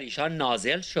القدس بر ایشان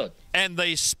نازل شد and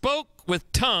they spoke with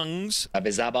tongues و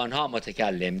به زبانها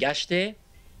متکلم گشته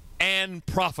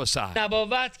and prophesied.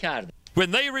 نبوت کرد.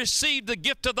 When they received the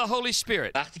gift of the Holy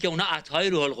Spirit, وقتی که اونا عطای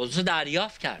روح القدس رو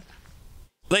دریافت کردن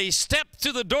they stepped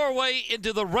through the doorway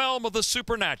into the realm of the و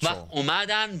supernatural.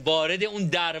 اومدن وارد اون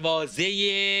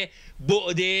دروازه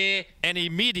بعد And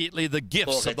immediately the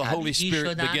gifts of the Holy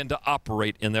Spirit began to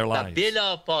operate in their و lives.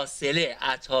 بلا فاصله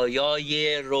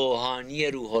عطایای روحانی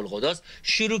روح القدس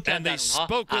شروع And کردن they اونها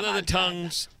spoke with other عمل کردن.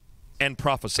 tongues and به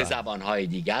prophesied. زبانهای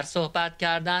دیگر صحبت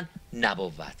کردن،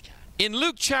 نبوت کردن. In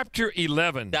Luke chapter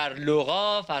 11, در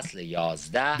لوقا فصل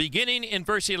 11 beginning in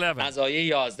verse 11, از آیه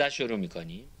 11 شروع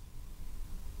می‌کنیم.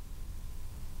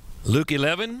 Luke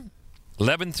 11,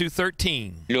 11 through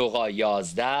 13. لوقا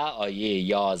 11 آیه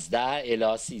 11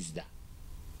 الی 13.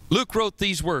 Luke wrote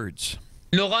these words.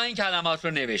 لوقا این کلمات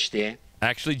رو نوشته.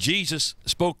 Actually, Jesus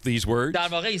spoke these words. در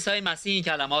واقع عیسی مسیح این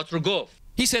کلمات رو گفت.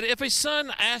 He said, if a son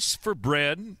asks for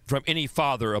bread from any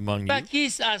father among و you,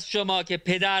 کیست از شما که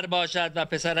پدر باشد و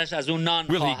پسرش از اون نان will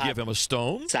he give خواهد him a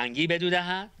stone? سنگی بدو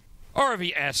دهد؟ Or if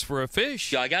he asks for a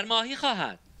fish, یا اگر ماهی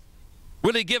خواهد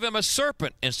will he give him a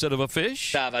serpent instead of a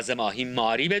fish? به عوض ماهی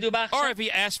ماری بدو Or بخشد؟ if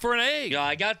he asks for an egg, یا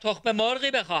اگر تخم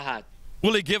مرغی بخواهد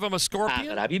will he give him a scorpion?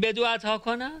 عقربی بدو عطا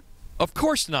کند؟ Of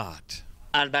course not.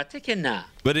 البته که نه.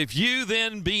 But if you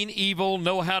then, being evil,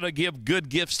 know how to give good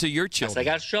gifts to your پس children,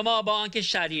 اگر شما با آنکه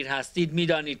شریر هستید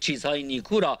میدانید چیزهای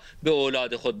نیکو را به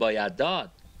اولاد خود باید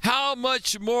داد، how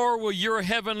much more will your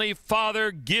heavenly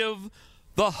Father give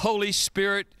the Holy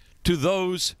Spirit to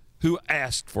those who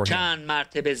ask for him? چند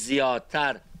مرتبه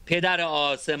زیادتر پدر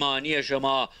آسمانی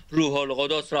شما روح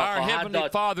القدس را Our خواهد Heavenly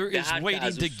داد Father به is هر که waiting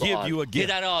از او to give you a سوال. gift.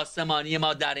 پدر آسمانی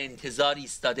ما در انتظار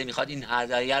ایستاده، میخواد این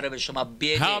هدیه رو به شما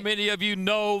بده. How many of you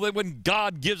know that when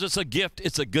God gives us a gift,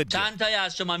 it's a good gift? چند تایی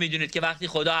از شما میدونید که وقتی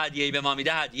خدا هدیه‌ای به ما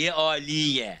میده هدیه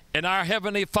عالیه. And our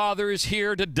Heavenly Father is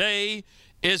here today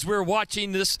as we're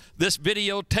watching this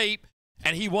videotape,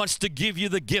 and he wants to give you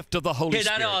the gift of the Holy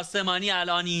پدر Spirit. آسمانی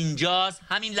الان اینجاست.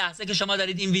 همین لحظه که شما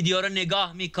دارید این ویدیو رو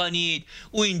نگاه میکنید،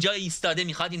 او اینجا ایستاده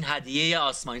میخواد این هدیه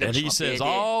آسمانی رو And به he شما says, بده.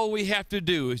 all we have to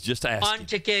do is just ask him.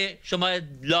 آنچه که شما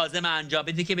لازم انجام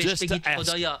بدید که بهش Just to بگید ask.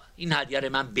 خدایا این هدیه رو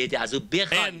من بده، از او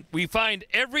بخواید. And we find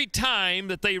every time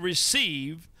that they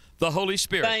receive the Holy و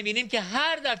Spirit, می‌بینیم که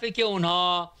هر دفعه که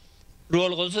اونها روح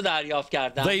القدس رو دریافت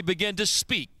کردن، they begin to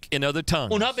speak in other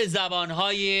tongues. اونها به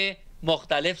زبانهای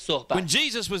مختلف When صحبت.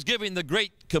 Jesus was giving the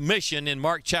Great Commission in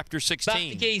Mark chapter وقتی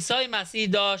 16, که عیسی مسیح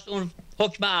داشت اون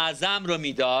حکم اعظم رو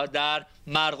میداد در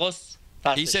مرقس he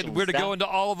فصل said, we're to go 16، into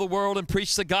all of the world and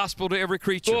preach the gospel to every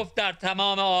creature. گفت در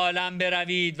تمام عالم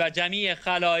بروید و جمیع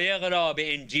خلایق را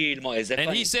به انجیل موعظه And he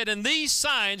کنید. said, and these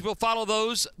signs will follow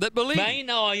those that و believe.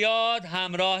 این آیات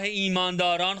همراه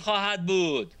ایمانداران خواهد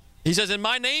بود He says, in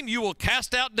my name you will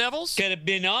cast out devils, که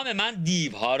به نام من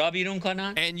دیوها را بیرون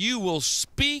کنند and you will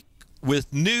speak with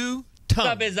new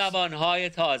و به tongues. زبانهای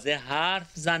تازه حرف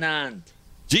زنند.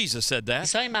 Jesus said that.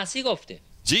 عیسی مسیح گفته.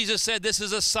 Jesus said this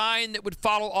is a sign that would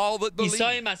follow all that عیسی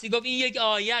believe. مسیح گفت این یک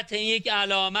آیت، این یک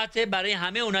علامت برای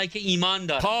همه اونایی که ایمان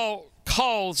دارن. Paul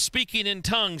called speaking in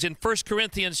tongues in 1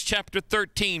 Corinthians chapter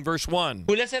 13 verse 1.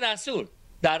 پولس رسول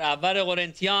در اول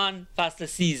قرنتیان فصل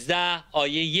 13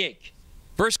 آیه 1،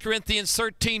 1 Corinthians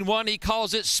 13:1, he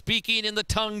calls it speaking in the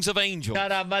tongues of angels.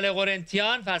 در اول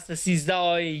قرنتیان فصل 13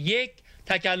 آیه 1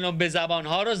 تکلم به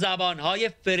زبانها رو زبانهای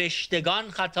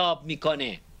فرشتگان خطاب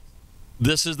میکنه.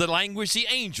 This is the language the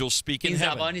angels speak in این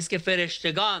heaven. زبانی است که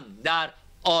فرشتگان در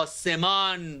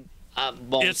آسمان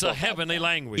با اون It's a صحبت heavenly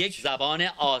می‌کنن. language. یک زبان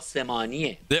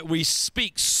آسمانیه. That we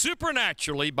speak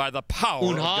supernaturally by the power of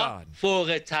اونها God.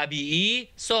 فوق طبیعی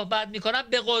صحبت میکنن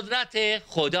به قدرت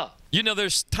خدا. You know,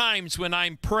 there's times when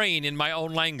I'm praying in my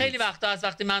own language, خیلی وقتا از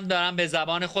وقتی من دارم به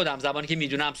زبان خودم، زبانی که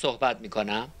میدونم صحبت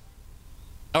میکنم،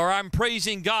 or I'm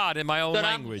praising God in my own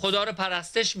دارم language, خدا رو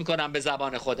پرستش میکنم به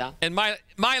زبان خودم. and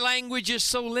my language is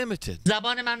so limited.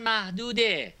 زبان من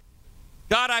محدوده.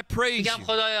 God, I praise میگم you.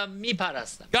 خدایا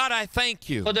میپرستم، God, I thank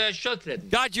you. خدایا شکرت میگم،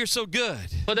 God, you're so good.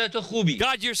 خدایا تو خوبی،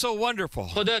 God, you're so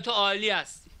wonderful. خدایا تو عالی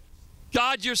هستی،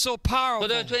 God, you're so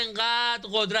خدایا powerful. تو اینقدر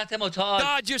قدرت متعال،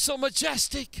 God, you're so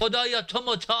majestic. خدایا تو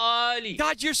متعالی،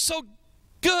 God, you're so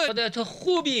good. خدایا تو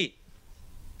خوبی.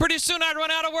 Pretty soon I'd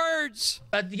run out of words.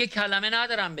 بعد دیگه کلمه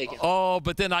ندارم بگم. Oh,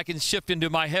 but then I can shift into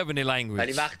my heavenly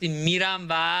ولی language وقتی میرم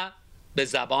و به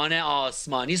زبان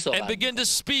آسمانی and صحبت begin to میکنم،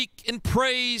 speak and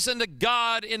praise unto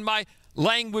God in my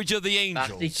language of the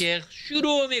وقتی angels. که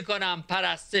شروع میکنم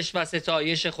پرستش و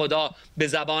ستایش خدا به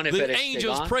زبان The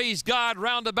angels فرشتگان، praise God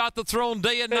round about the throne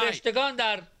day and night. فرشتگان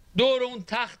در دور اون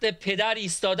تخت پدر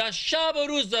ایستادن، شب و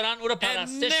روز دارن او رو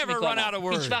پرستش never run out of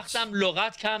میکنن، words. هیچ وقت هم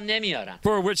لغت کم نمیارن.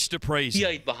 For which to praise him.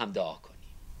 بیایید با هم دعا کنیم.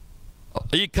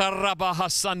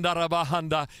 Ikarabahasanda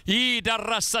rabahanda,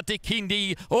 idarasate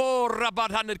kindi, oh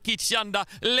rabahanda kichanda,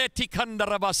 letikanda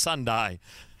rabasandai.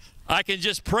 I can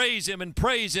just praise him and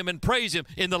praise him and praise him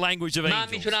in the language of من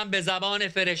angels. میتونم به زبان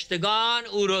فرشتگان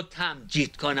او رو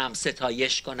تمجید کنم،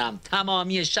 ستایش کنم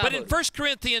تمامی شب But و in روز. 1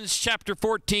 Corinthians chapter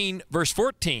 14 verse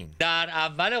 14, در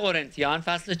اول قرنتیان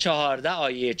فصل 14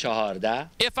 آیه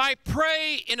 14، if I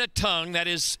pray in a tongue that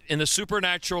is in the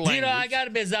supernatural زیرا language, اگر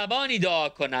به زبانی دعا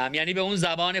کنم، یعنی به اون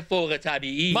زبان فوق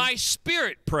طبیعی، my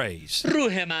spirit prays.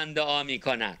 روح من دعا می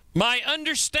کند، My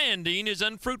understanding is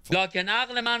unfruitful. لکن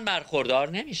عقل من برخوردار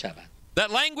نمی شود. That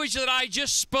language that I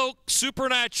just spoke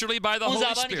supernaturally by the اون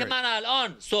Holy زبانی که Spirit من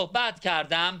الان صحبت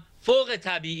کردم فوق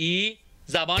طبیعی،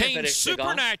 زبان came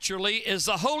فرشتگان، supernaturally as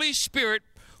the Holy Spirit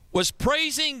was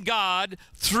praising God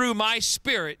through my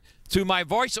spirit, through my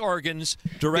voice organs,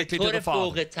 directly to به طور the Father.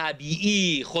 فوق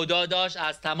طبیعی خدا داشت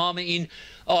از تمام این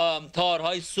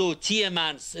تارهای صوتی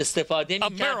من استفاده A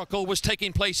میکرد. miracle was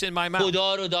taking place in my mouth.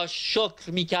 خدا رو داشت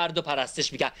شکر میکرد و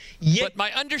پرستش میکرد. یک But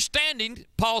my understanding,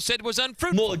 Paul said, was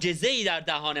unfruitful. معجزه‌ای در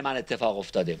دهان من اتفاق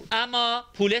افتاده بود. اما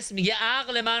پولس میگه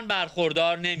عقل من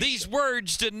برخوردار نمیشه. These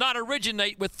words did not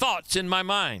originate with thoughts in my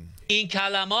mind. این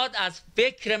کلمات از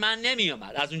فکر من نمی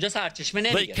اومد، از اونجا سرچشمه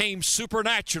They نمیگرفت. came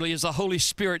supernaturally as the Holy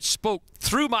Spirit spoke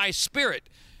through my spirit,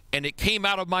 and it came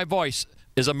out of my voice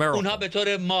as a اونها miracle. به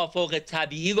طور مافوق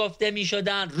طبیعی گفته می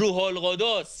شدن. روح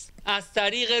القدس از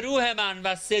طریق روح من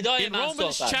و صدای In من Romans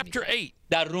صحبت chapter می‌کرد. 8,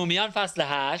 در رومیان فصل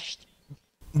 8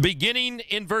 beginning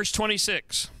in verse 26,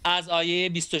 از آیه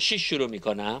 26 شروع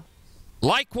میکنم.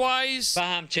 likewise, و here in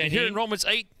همچنین Romans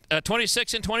 8,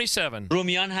 26 and 27,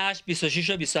 رومیان 8 26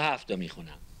 و 27 رو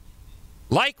میخونم.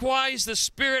 likewise the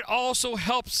Spirit also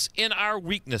helps in our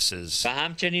weaknesses. و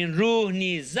همچنین روح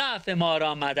نیز ضعف ما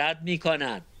را مدد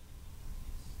میکند.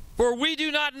 For we do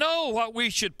not know what we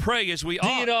should pray as we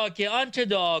ought. زیرا که آنچه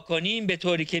دعا کنیم به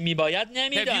طوری که میباید Have you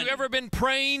نمیدانیم. ever been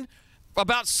praying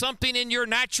about something in your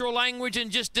natural language and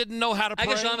just didn't know how to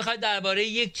اگه شما pray? میخواید درباره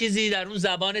یک چیزی در اون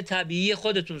زبان طبیعی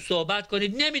خودتون صحبت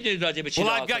کنید، نمیدونید راجع به چی Well,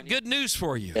 دعا I've got کنید. good news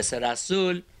for you. پس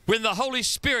رسول When the Holy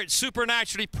Spirit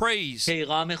supernaturally prays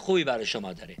پیغام خوبی برای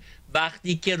شما داره.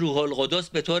 وقتی که روح القدس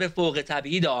به طور فوق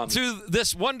طبیعی دعا میکنه، through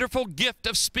this wonderful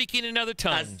gift of speaking in other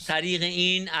از tongues, طریق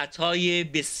این عطای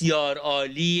بسیار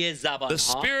عالی the زبانها،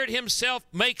 Spirit Himself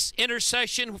makes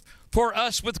intercession for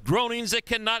us with groanings that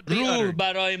cannot be روح uttered.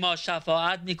 برای ما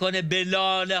شفاعت میکنه به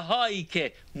لاله هایی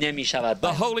که نمیشود The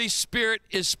بیان. Holy Spirit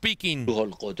is speaking روح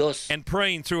القدس and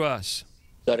praying through us.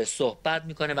 داره صحبت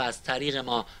میکنه و از طریق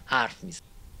ما حرف میزنه.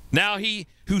 Now He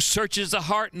who searches the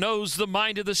heart knows the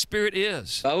mind of the Spirit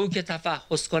is, و او که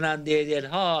تفحص کننده دل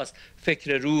هاست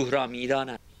فکر روح را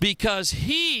میداند. because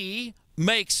He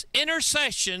makes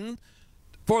intercession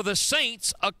for the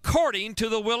saints according to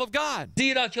the will of God.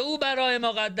 زیرا که او برای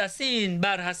مقدسین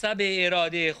بر حسب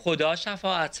اراده خدا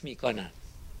شفاعت میکند.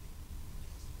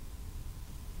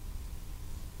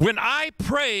 When I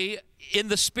pray in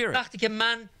the Spirit, وقتی که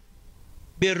من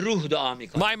به روح دعا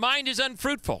میکنم، my mind is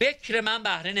unfruitful, فکر من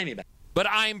بهره نمیبره، but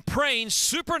I'm praying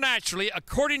supernaturally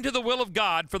according to the will of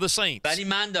God for the saints. ولی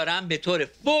من دارم به طور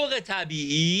فوق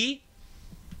طبیعی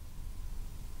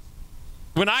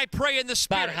When I pray in the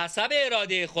بر Spirit, حسب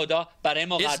اراده خدا برای it's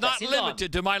not مقدسین دعا میکنم.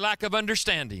 limited to my lack of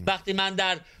understanding, وقتی من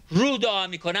در روح دعا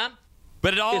میکنم،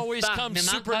 but it always فهم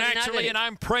comes من کاری supernaturally, نداره. and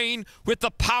I'm praying with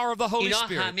the power of the Holy اینا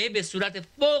Spirit همه به صورت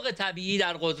فوق طبیعی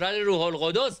در قدرت روح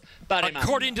القدس برای من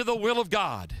according میاد. to the will of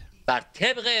God. بر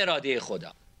طبق اراده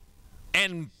خدا.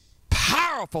 And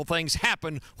powerful things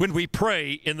happen when we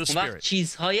pray in the اون وقت Spirit.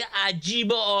 چیزهای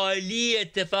عجیب و عالی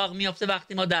اتفاق میافته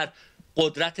وقتی ما در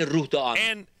قدرت روح دعا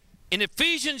میکنیم. And in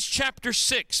Ephesians chapter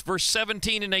 6, verse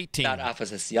 17 and 18, در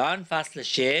افسسیان فصل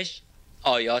 6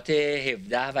 آیات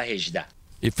 17 و 18.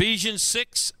 Ephesians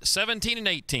 6, 17 and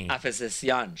 18,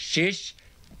 افسسیان 6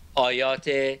 آیات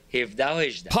 17 و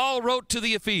 18. Paul wrote to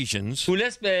the Ephesians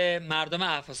پولس به مردم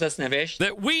افسس نوشت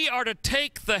that we are to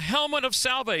take the helmet of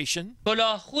salvation,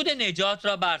 کلاه خود نجات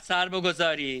را بر سر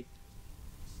بگذارید،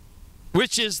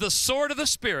 which is the sword of the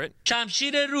Spirit,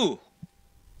 شمشیر روح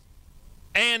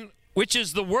and which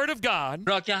is the word of God.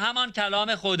 را که همان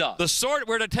کلام خدا، The sword,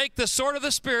 we're to take the sword of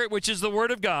the Spirit, which is the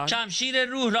word of God, شمشیر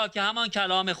روح را که همان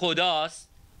کلام خداست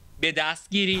به دست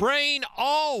گیرید، praying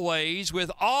always with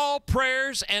all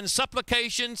prayers and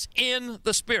supplications in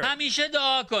the Spirit. همیشه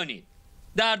دعا کنید.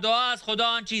 در دعا از خدا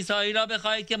آن چیزهایی را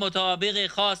بخواهید که مطابق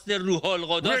خواست روح We're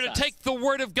القدس to است. take the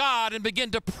word of God and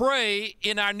begin to pray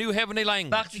in our new heavenly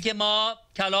language. وقتی که ما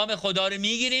کلام خدا رو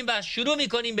میگیریم و شروع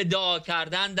میکنیم به دعا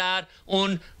کردن در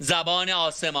اون زبان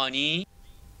آسمانی،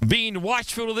 Being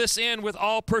watchful to this end with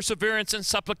all perseverance and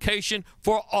supplication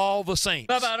for all the saints.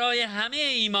 و برای همه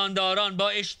ایمانداران با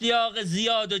اشتیاق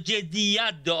زیاد و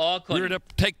جدیت دعا We're کنیم. to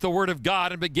take the word of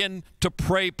God and begin to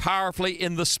pray powerfully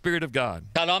in the Spirit of God.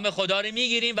 کلام خدا رو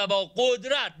میگیریم و با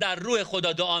قدرت در روح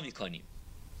خدا دعا میکنیم.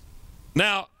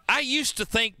 Now, I used to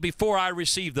think before I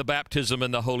received the baptism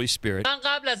in the Holy Spirit من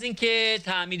قبل از اینکه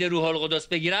تعمید روح القدس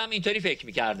بگیرم اینطوری فکر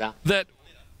میکردم that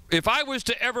if I was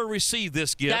to ever receive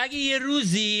this که gift, اگه یه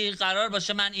روزی قرار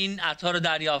باشه من این عطا رو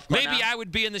دریافت maybe کنم، I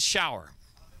would be in the shower.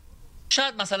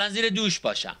 شاید مثلا زیر دوش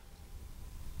باشم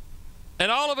And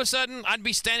all of a sudden, I'd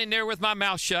be standing there with my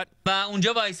mouth shut. و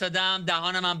اونجا وایسادم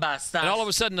دهان من بسته And all of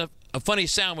است. a sudden, a funny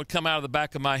sound would come out of the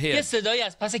back of my یه head. صدایی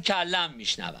از پس کلم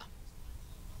میشنوم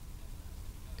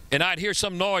And I'd hear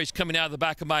some noise coming out of the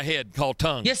back of my head called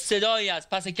tongue. یه صدایی از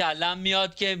پس کلم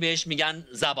میاد که بهش میگن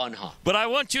زبانها. But I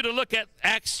want you to look at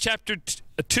Acts chapter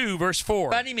 2 verse 4.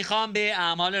 ولی میخوام به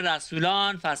اعمال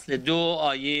رسولان فصل 2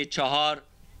 آیه 4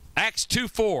 Acts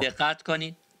 2:4. دقت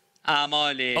کنید.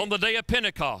 اعمال On the day of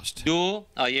Pentecost. 2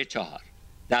 آیه 4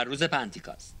 در روز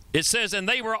پنتیکاست. It says, and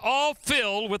they were all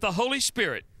filled with the Holy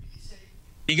Spirit.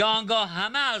 میگه آنگاه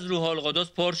همه از روح القدس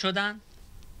پر شدند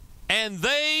And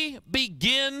they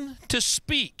begin to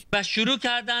speak. و شروع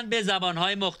کردند به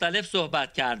زبانهای مختلف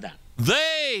صحبت کردن.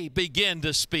 They begin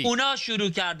to speak اونا شروع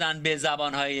کردند به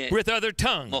زبانهای with other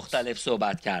tongues مختلف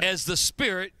صحبت کردن. as the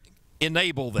Spirit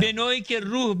enabled به them. نوعی که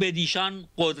روح به دیشان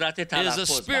قدرت As the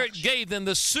تلفظ Spirit بخشید. gave them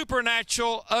the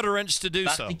supernatural utterance to do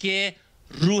so. وقتی که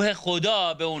روح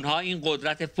خدا به اونها این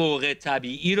قدرت فوق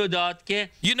طبیعی رو داد که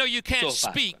You know you can't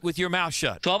صحبت speak کنی. with your mouth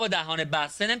shut. شما با دهان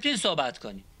بسته نمیتونید صحبت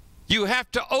کنی. You have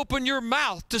to open your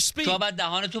mouth to speak. شما باید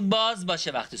دهانتون باز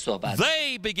باشه وقتی صحبت کنی.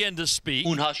 They began to speak.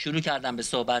 اونها شروع کردن به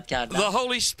صحبت The کردن.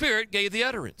 Holy Spirit gave the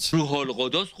utterance. روح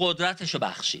القدس قدرتش رو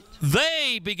بخشید.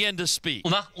 They began to speak.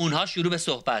 اون وقت اونها شروع به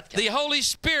صحبت The کردن. Holy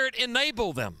Spirit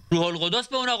enabled them. روح القدس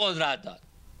به اونها قدرت داد.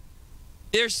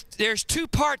 There's two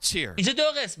parts here. اینجا دو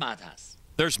قسمت هست.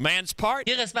 There's man's part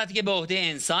یه قسمتی که به عهده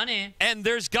انسانه، and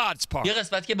there's God's part. یه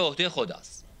قسمتی که به عهده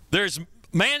خداست. There's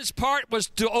man's part was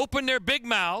to open their big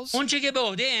mouths اون چیزی که به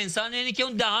عهده انسان اینه که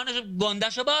اون دهانش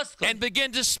گنده‌شو باز کنه and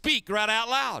begin to speak right out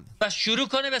loud. و شروع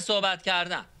کنه به صحبت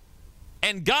کردن.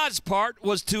 And God's part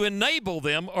was to enable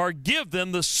them or give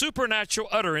them the supernatural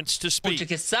utterance to اون چیزی speak.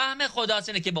 که سهم خداست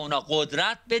اینه که به اونا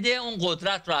قدرت بده، اون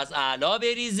قدرت رو از اعلا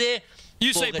بریزه.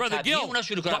 You say, فوق Brother طبیعی Gil, اونا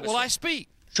شروع کنن what به will I صحبت. speak?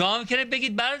 شما میکنید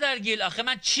بگید برادر گیل آخه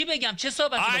من چی بگم، چه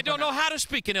صحبتی I don't know بکنم؟ how to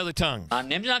speak in other tongues. من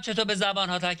نمیدونم چطور به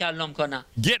زبانها تکلم کنم.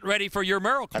 Get ready for your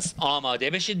miracle. پس آماده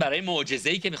بشید برای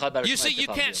معجزه‌ای که میخواد برای You شما see, you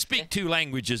اتفاق can't بیفته. speak two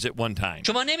languages at one time.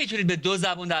 شما نمیتونید به دو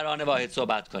زبان در آن واحد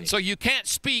صحبت کنید. So you can't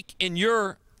speak in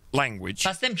your language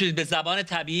پس نمیتونید به زبان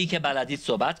طبیعی که بلدید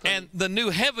صحبت کنید and the new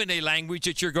heavenly language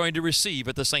that you're going to receive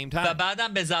at the same و time.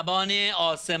 بعدم به زبان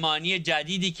آسمانی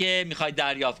جدیدی که میخواید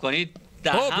دریافت کنید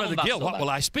در Oh, همون Brother وقت Gil, what will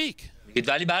صحبت I speak? کنید.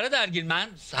 ولی برادر گیل من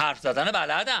حرف زدن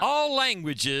بلدم. All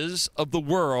languages of the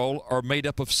world are made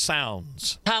up of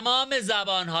sounds. تمام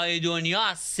زبانهای دنیا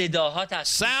از صداها تشکیل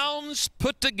شده. Sounds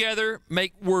put together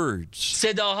make words.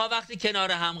 صداها وقتی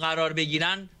کنار هم قرار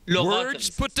بگیرن لغات Words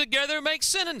می‌سازن. put together make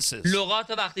sentences. لغات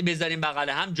رو وقتی بذاریم بغل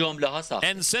هم جمله ها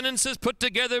ساخته. And sentences put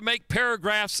together make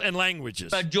paragraphs and languages.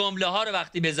 و جمله ها رو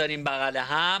وقتی بذاریم بغل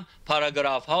هم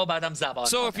پاراگراف ها و بعدم زبان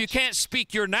So ها if you بشه. can't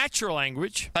speak your natural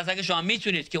language, پس اگه شما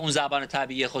میتونید که اون زبان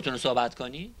طبیعی خودتون رو صحبت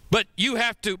کنید but you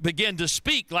have to begin to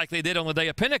speak like they did on the day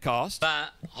of Pentecost, و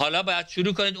حالا باید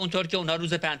شروع کنید اونطور که اونها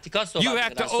روز پنتیکاست you صحبت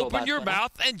have to کردن open صحبت your کنن.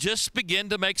 mouth and just begin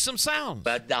to make some sounds.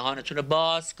 باید دهانتون رو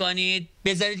باز کنید،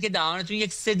 بذارید که دهانتون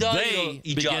یک صدایی رو They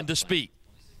ایجاد begin to کنه. speak.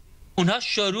 اونها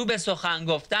شروع به سخن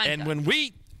گفتن And کردن. when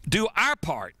we do our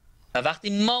part, و وقتی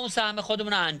ما اون سهم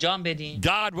خودمون رو انجام بدیم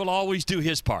God will always do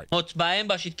his part. مطمئن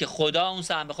باشید که خدا اون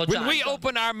سهم خودش رو When we انجام میده.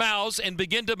 open our mouths and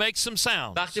begin to make some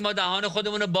sounds, وقتی ما دهان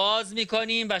خودمون رو باز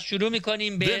میکنیم و شروع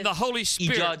میکنیم then به the Holy Spirit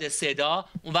ایجاد صدا،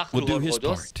 اون وقت will do روح his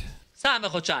القدس part. سهم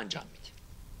خودش رو انجام میده.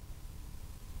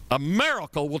 A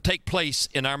miracle will take place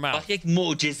in our mouth. وقتی یک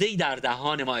معجزه‌ای در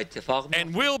دهان ما اتفاق And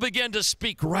میفته we'll begin to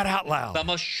speak right out و loud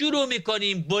ما شروع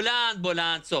میکنیم بلند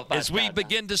بلند صحبت as we کردن.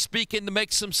 begin to speak and to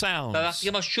make some و sounds. وقتی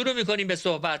که ما شروع میکنیم به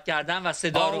صحبت کردن و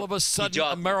صدا All of رو a sudden, a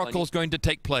ایجاد miracle میکنیم is going to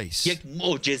take place. یک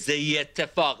معجزه‌ای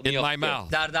اتفاق In my میفته mouth.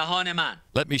 در دهان من.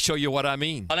 Let me show you what I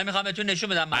mean. حالا میخوام بهتون نشون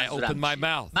بدم I open my منظورم چیه.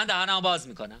 mouth من دهانم رو باز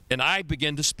میکنم and I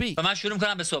begin to speak. و من شروع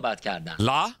میکنم به صحبت کردن.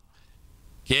 La,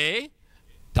 ke,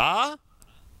 ta,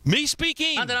 me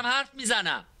speaking. من دارم حرف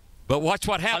میزنم. But watch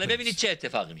what حالا ببینید happens. چه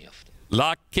اتفاقی میفته.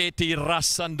 La keti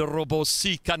rasanda robo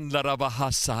sikanda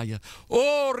rabahasaya.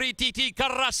 O rititi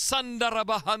karasanda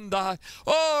rabahanda.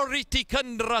 O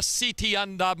ritikandra siti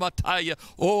anda mataya.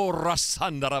 O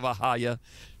rasanda rabahaya.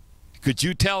 Could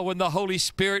you tell when the Holy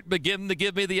Spirit began to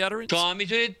give me the utterance? شما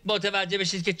میتونید متوجه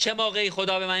بشید که چه موقعی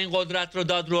خدا به من این قدرت رو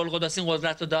داد، روح القدس این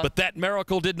قدرت رو داد. But that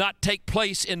miracle did not take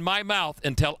place in my mouth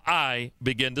until I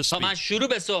began to تا من speak. شروع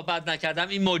به صحبت نکردم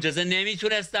این معجزه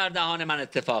نمیتونست در دهان من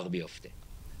اتفاق بیفته.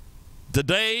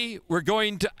 Today we're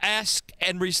going to ask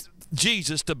and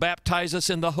Jesus to baptize us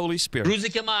in the Holy Spirit. روزی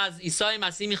که ما از عیسی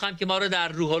مسیح میخوایم که ما رو در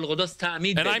روح القدس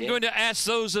تعمید And I'm going بده. to ask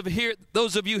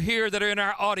those of you here that are in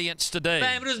our audience و today,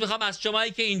 امروز میخوام از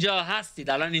شمایی که اینجا هستید،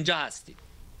 الان اینجا هستید.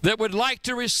 that would like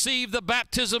to receive the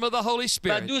baptism of the Holy و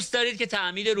Spirit دوست دارید که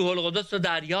تعمید روح القدس رو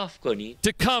دریافت کنید،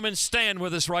 to come and stand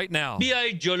with us right now.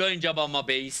 بیایید جلو اینجا با ما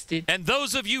بایستید. And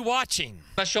those of you watching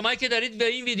و شما که دارید به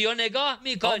این ویدیو نگاه on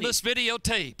میکنید، this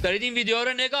videotape, دارید این ویدیو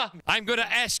رو نگاه میکنید، I'm going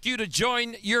to ask you to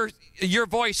join your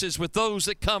voices with those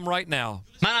that come right now.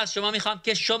 من از شما میخوام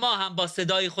که شما هم با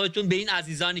صدای خودتون به این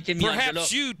عزیزانی که میان جلو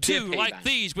Perhaps you too, like بپیوندید.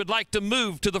 these, would like to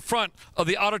move to the front of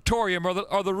the auditorium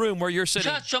or the room where you're sitting.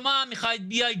 شاید شما هم میخواید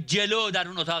بیاید جلو در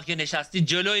اون اتاق که نشستید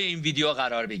جلوی این ویدیو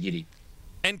قرار بگیرید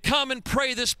And come and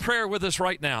pray this prayer with us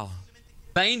right now.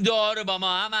 و این دعا رو با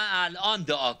ما هم الان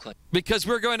دعا کنید، Because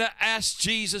we're going to ask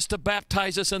Jesus to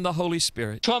baptize us in the Holy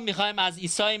Spirit. چون میخوایم از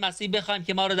عیسی مسیح بخوایم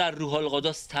که ما رو در روح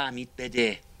القدس تعمید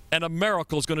بده And a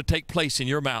miracle is going to take place in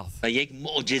your mouth. و یک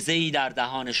معجزه‌ای در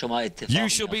دهان شما اتفاق You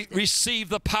shall میفته. receive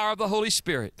the power of the Holy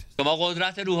Spirit. شما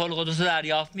قدرت روح القدس رو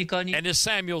دریافت میکنید And as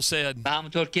Samuel said, و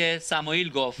همونطور که سموئیل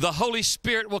گفت the Holy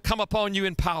Spirit will come upon you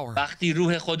in power. وقتی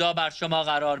روح خدا بر شما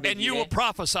قرار And you will بگیره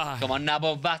prophesy. شما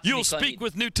نبوت You'll speak میکنید،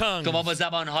 with new tongues. شما با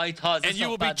زبانهای تازه And you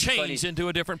will be صحبت changed میکنید into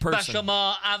a different و person.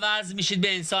 شما عوض میشید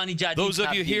به انسانی جدید Those of you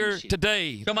تبدیل here میشید.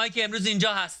 today, شمایی که امروز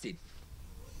اینجا هستید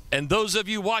and those of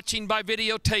you watching by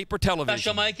videotape or و television,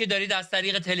 شمایی که دارید از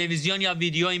طریق تلویزیون یا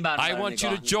ویدیو این برنامه I رو want you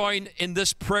نگاه to می‌کنید. join in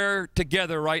this prayer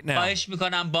together right now. خواهش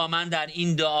میکنم با من در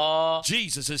این دعا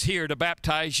Jesus is here to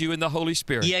baptize you in the Holy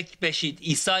Spirit. یک بشید.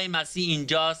 عیسی مسیح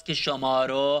اینجاست که شما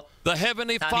رو The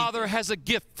Heavenly Father has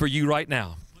a gift for you right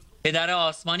now. پدر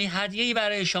آسمانی هدیه‌ای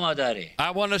برای شما داره.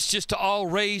 I want us just to all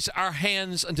raise our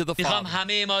hands unto the میخوام Father.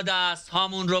 همه ما دست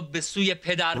هامون رو به سوی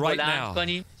پدر Right بلند now.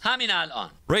 کنیم همین الان.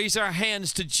 Raise our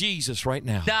hands to Jesus right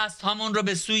now. دست هامون رو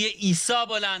به سوی عیسی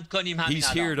بلند کنیم همین He's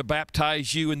here الان. to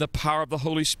baptize you in the power of the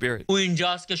Holy Spirit. او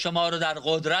اینجاست که شما رو در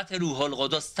قدرت روح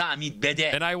القدس تعمید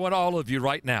بده. And I want all of you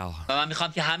right now و من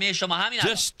میخوام که همه شما همین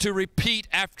الان just to repeat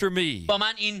after me با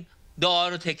من این دعا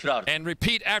رو تکرار کنید. and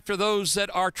repeat after those that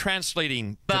are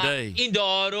translating و today. این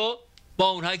دعا رو با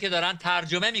اونهایی که دارن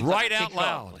ترجمه میکنن Right out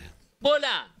تکرار loud. کنید.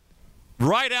 بلند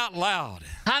Right out loud.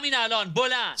 همین الان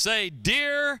بلند. Say,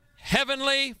 Dear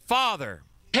Heavenly Father,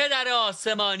 پدر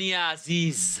آسمانی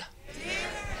عزیز،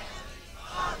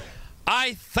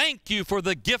 I thank you for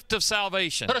the gift of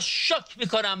salvation. تو رو شکر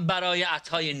میکنم برای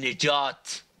عطای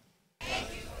نجات،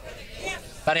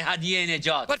 برای هدیه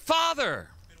نجات. But Father,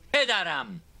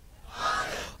 پدرم،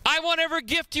 I want every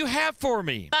gift you have for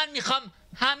me. من میخوام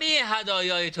همه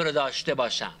هدایای تو رو داشته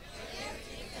باشم.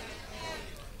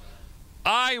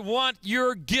 I want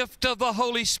your gift of the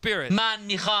Holy Spirit. من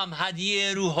میخوام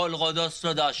هدیه روح القدس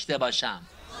رو داشته باشم.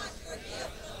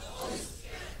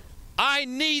 I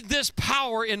need this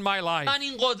power in my life. من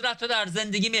این قدرت رو در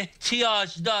زندگیم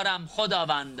احتیاج دارم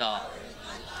خداوندا.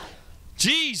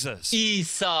 Jesus,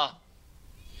 عیسی،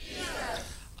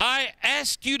 I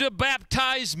ask you to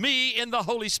baptize me in the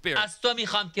Holy Spirit. از تو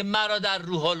میخوام که مرا در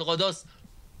روح القدس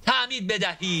تعمید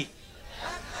بدهی.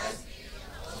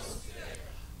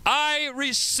 I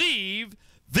receive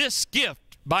this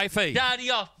gift by faith.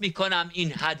 دریافت میکنم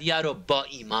این هدیه رو با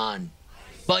ایمان.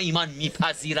 با ایمان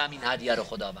میپذیرم این هدیه رو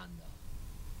خداوندا.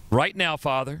 Right now,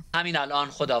 Father, همین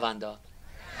الان خداوندا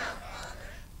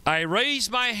I raise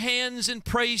my hands in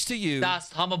praise to you.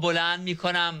 دست هامو بلند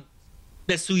میکنم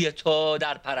به سوی تو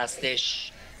در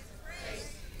پرستش.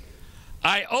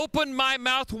 I open my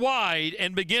mouth wide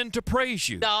and begin to praise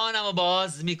you. دهانمو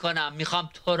باز میکنم، میخوام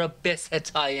تو رو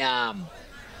بستایم.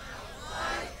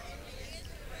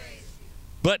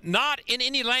 But not in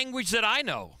any language that I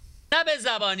know. نه به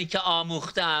زبانی که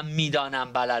آموختم،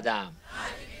 میدانم، بلدم.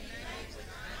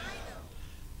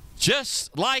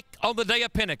 Just like on the day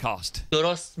of Pentecost.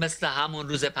 درست مثل همون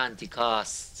روز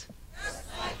پنتیکاست.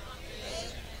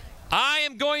 I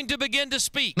am going to begin to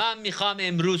speak. من میخوام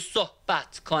امروز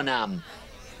صحبت کنم.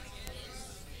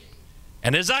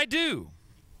 And as I do,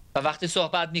 و وقتی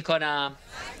صحبت میکنم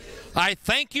I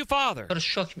thank you, Father, تو رو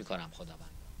شکر میکنم خداوند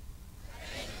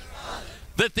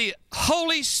that the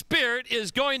Holy Spirit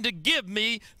is going to give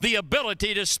me the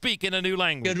ability to speak in a new که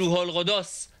language. روح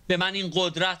القدس به من این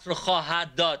قدرت رو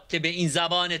خواهد داد که به این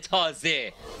زبان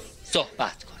تازه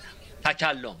صحبت کنم،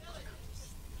 تکلم کنم.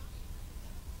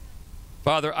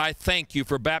 Father, I thank you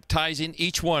for baptizing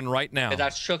each one right now پدر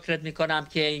شکرت میکنم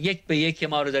که یک به یک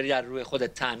ما رو داری در روح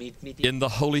خودت تعمید میدی. in the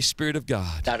Holy Spirit of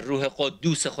God. در روح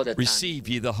قدوس خودت تعمید. Receive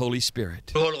ye the Holy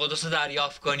Spirit. روح القدس رو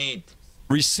دریافت کنید.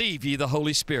 Receive ye the Holy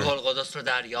روح Spirit. القدس رو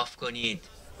دریافت کنید.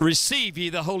 Receive ye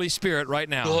the Holy Spirit right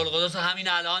روح now. القدس رو همین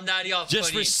الان دریافت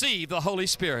Just کنید. receive the Holy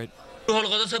Spirit. روح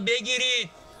القدس رو بگیرید.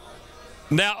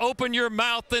 Now open your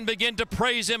mouth and begin to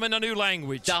praise him in a new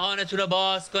language. دهانتون رو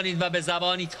باز کنید و به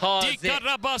زبانی تازه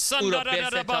او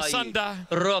رو بستایید.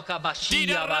 روکا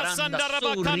باشیا برندا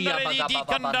سوریا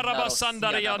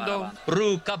بگاباباندارو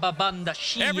روکا باباندا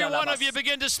شیا. Every one of you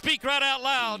begin to speak right out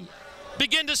loud.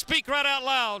 Begin to speak right out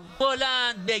loud.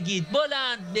 بلند بگید،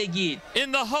 بلند بگید.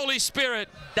 In the Holy Spirit.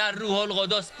 در روح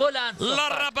القدس بلند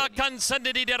صحبت کنید.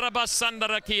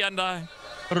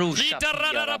 Lita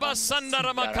rara raba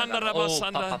sandara makanda raba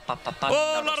sandai.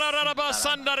 Oh la rara raba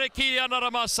sandara kiyana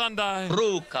rama sandai.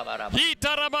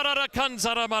 Lita raba rara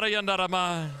kanzara marayanda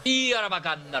rama.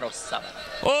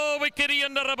 Oh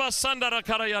wikiriyanda raba sandara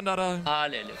karayandara.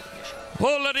 Hallelujah.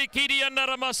 Oh la rikiriyanda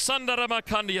rama sandara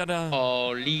makandiyana.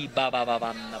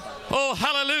 Oh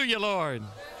hallelujah Lord.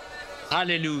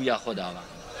 Hallelujah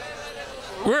Khodavand.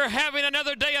 We're having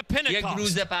another day of Pentecost. یک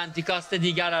روز پنتیکاست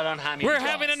دیگر الان همین We're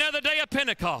having another day of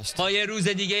Pentecost. ما یه روز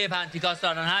دیگه پنتیکاست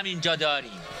الان همینجا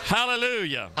داریم.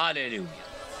 Hallelujah. Hallelujah.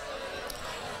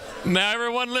 Now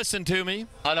everyone listen to me.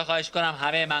 حالا خواهش کنم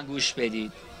همه من گوش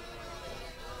بدید.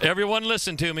 Everyone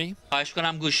listen to me. خواهش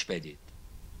کنم گوش بدید.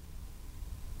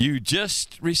 You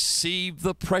just received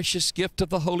the precious gift of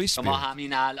the Holy Spirit. ما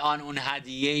همین الان اون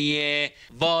هدیه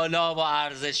والا و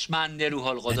ارزشمند روح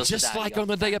القدس رو just like on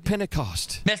the day of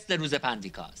Pentecost. مثل روز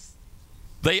پنتیکاست.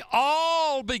 They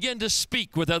all began to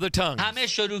speak with other tongues. همه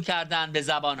شروع کردن به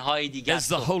زبانهای دیگر as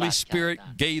the Holy Spirit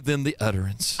gave them the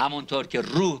utterance. همونطور که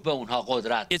روح به اونها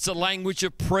قدرت. It's a language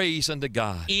of praise unto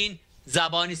God. این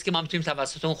زبانی است که ما میتونیم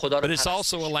توسط اون خدا رو But it's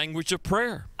also a language of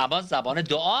prayer. اما زبان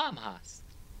دعا هم هست.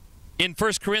 In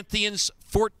 1 Corinthians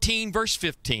 14 verse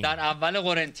 15. در اول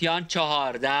قرنتیان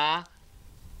 14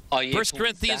 آیه 1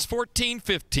 Corinthians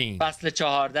 14:15. فصل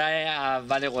 14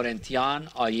 اول قرنتیان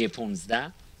آیه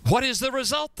 15. What is the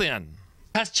result then?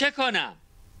 پس چه کنم؟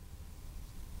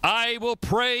 I will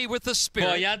pray with the Spirit.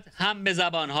 باید هم به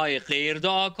زبانهای غیر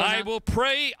دعا I کنم will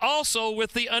pray also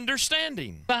with the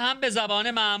understanding. و هم به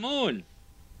زبان معمول.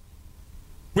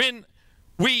 When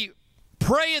we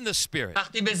pray in the Spirit,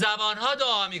 وقتی به زبانها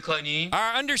دعا میکنیم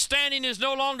our understanding is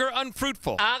no longer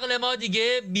unfruitful. عقل ما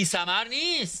دیگه بی ثمر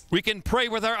نیست. We can pray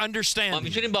with our ما understanding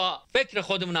میتونیم با فکر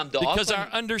خودمونم دعا because our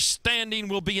کنیم understanding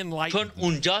will be چون enlightened.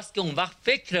 اونجاست که اون وقت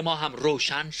فکر ما هم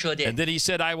روشن شده. And then he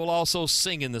said, I will also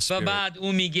sing in the و Spirit, بعد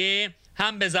او میگه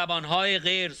هم به زبانهای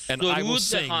غیر and I will سرود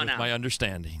sing with my بخوانم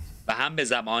understanding. و هم به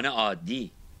زبان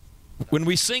عادی. When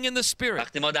we sing in the Spirit,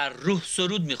 وقتی ما در روح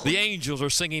سرود the میخونیم angels are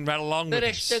singing right along with us.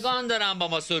 فرشتگان دارن با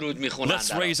ما سرود میخونن.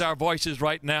 Let's raise our voices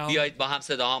right now بیایید با هم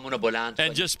صداهامون رو بلند and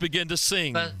کنیم just begin to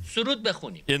sing و سرود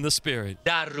بخونیم in the Spirit.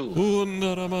 در روح.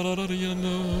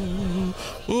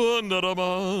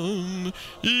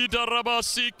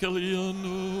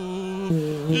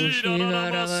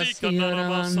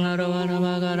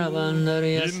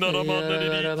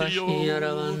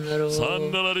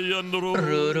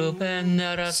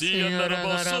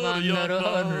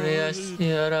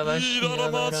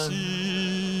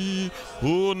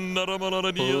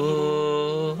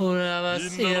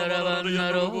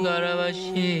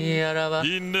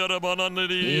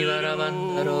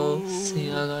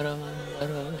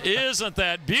 Isn't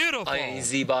that beautiful? آیا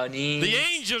زیبانی؟ The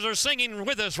angels are singing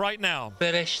with us right now.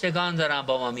 فرشتگان دارن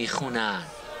با ما میخونن.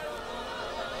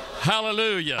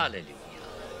 Hallelujah. هللویا.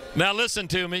 Now listen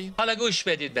to me. حالا گوش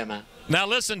بدید به من. Now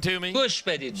listen to me. گوش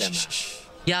بدید به من.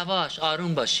 یواش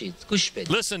آروم باشید. گوش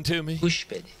بدید. Listen to me. گوش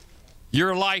بدید.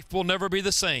 Your life will never be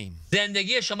the same.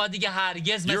 زندگی شما دیگه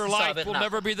هرگز Your مثل life سابق will never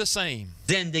نخواهد. be the same.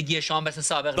 زندگی شما مثل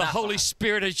سابق The Holy نخواهد.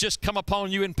 Spirit has just come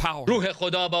upon you in power. روح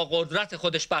خدا با قدرت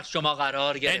خودش بر شما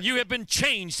قرار And گرفت. you have been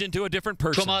changed into a different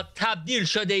person. شما تبدیل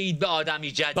شده اید به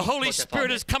آدمی جدید. The Holy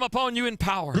Spirit has come upon you in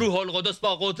power. روح القدس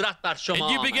با قدرت بر شما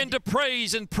And you begin آمده. to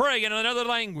praise and pray in another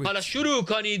language. حالا شروع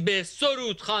کنید به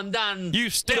سرود خواندن. You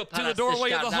step to the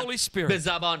doorway of the Holy به Spirit.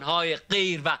 زبانهای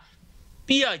غیر و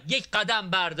بیا یک قدم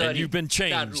And بردارید you've been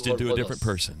در changed روح into a different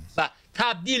القدس person. و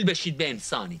تبدیل بشید به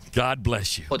انسانی. God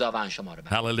bless you. خداوند شما رو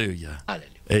برکت. Hallelujah.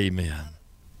 هللویا. Amen.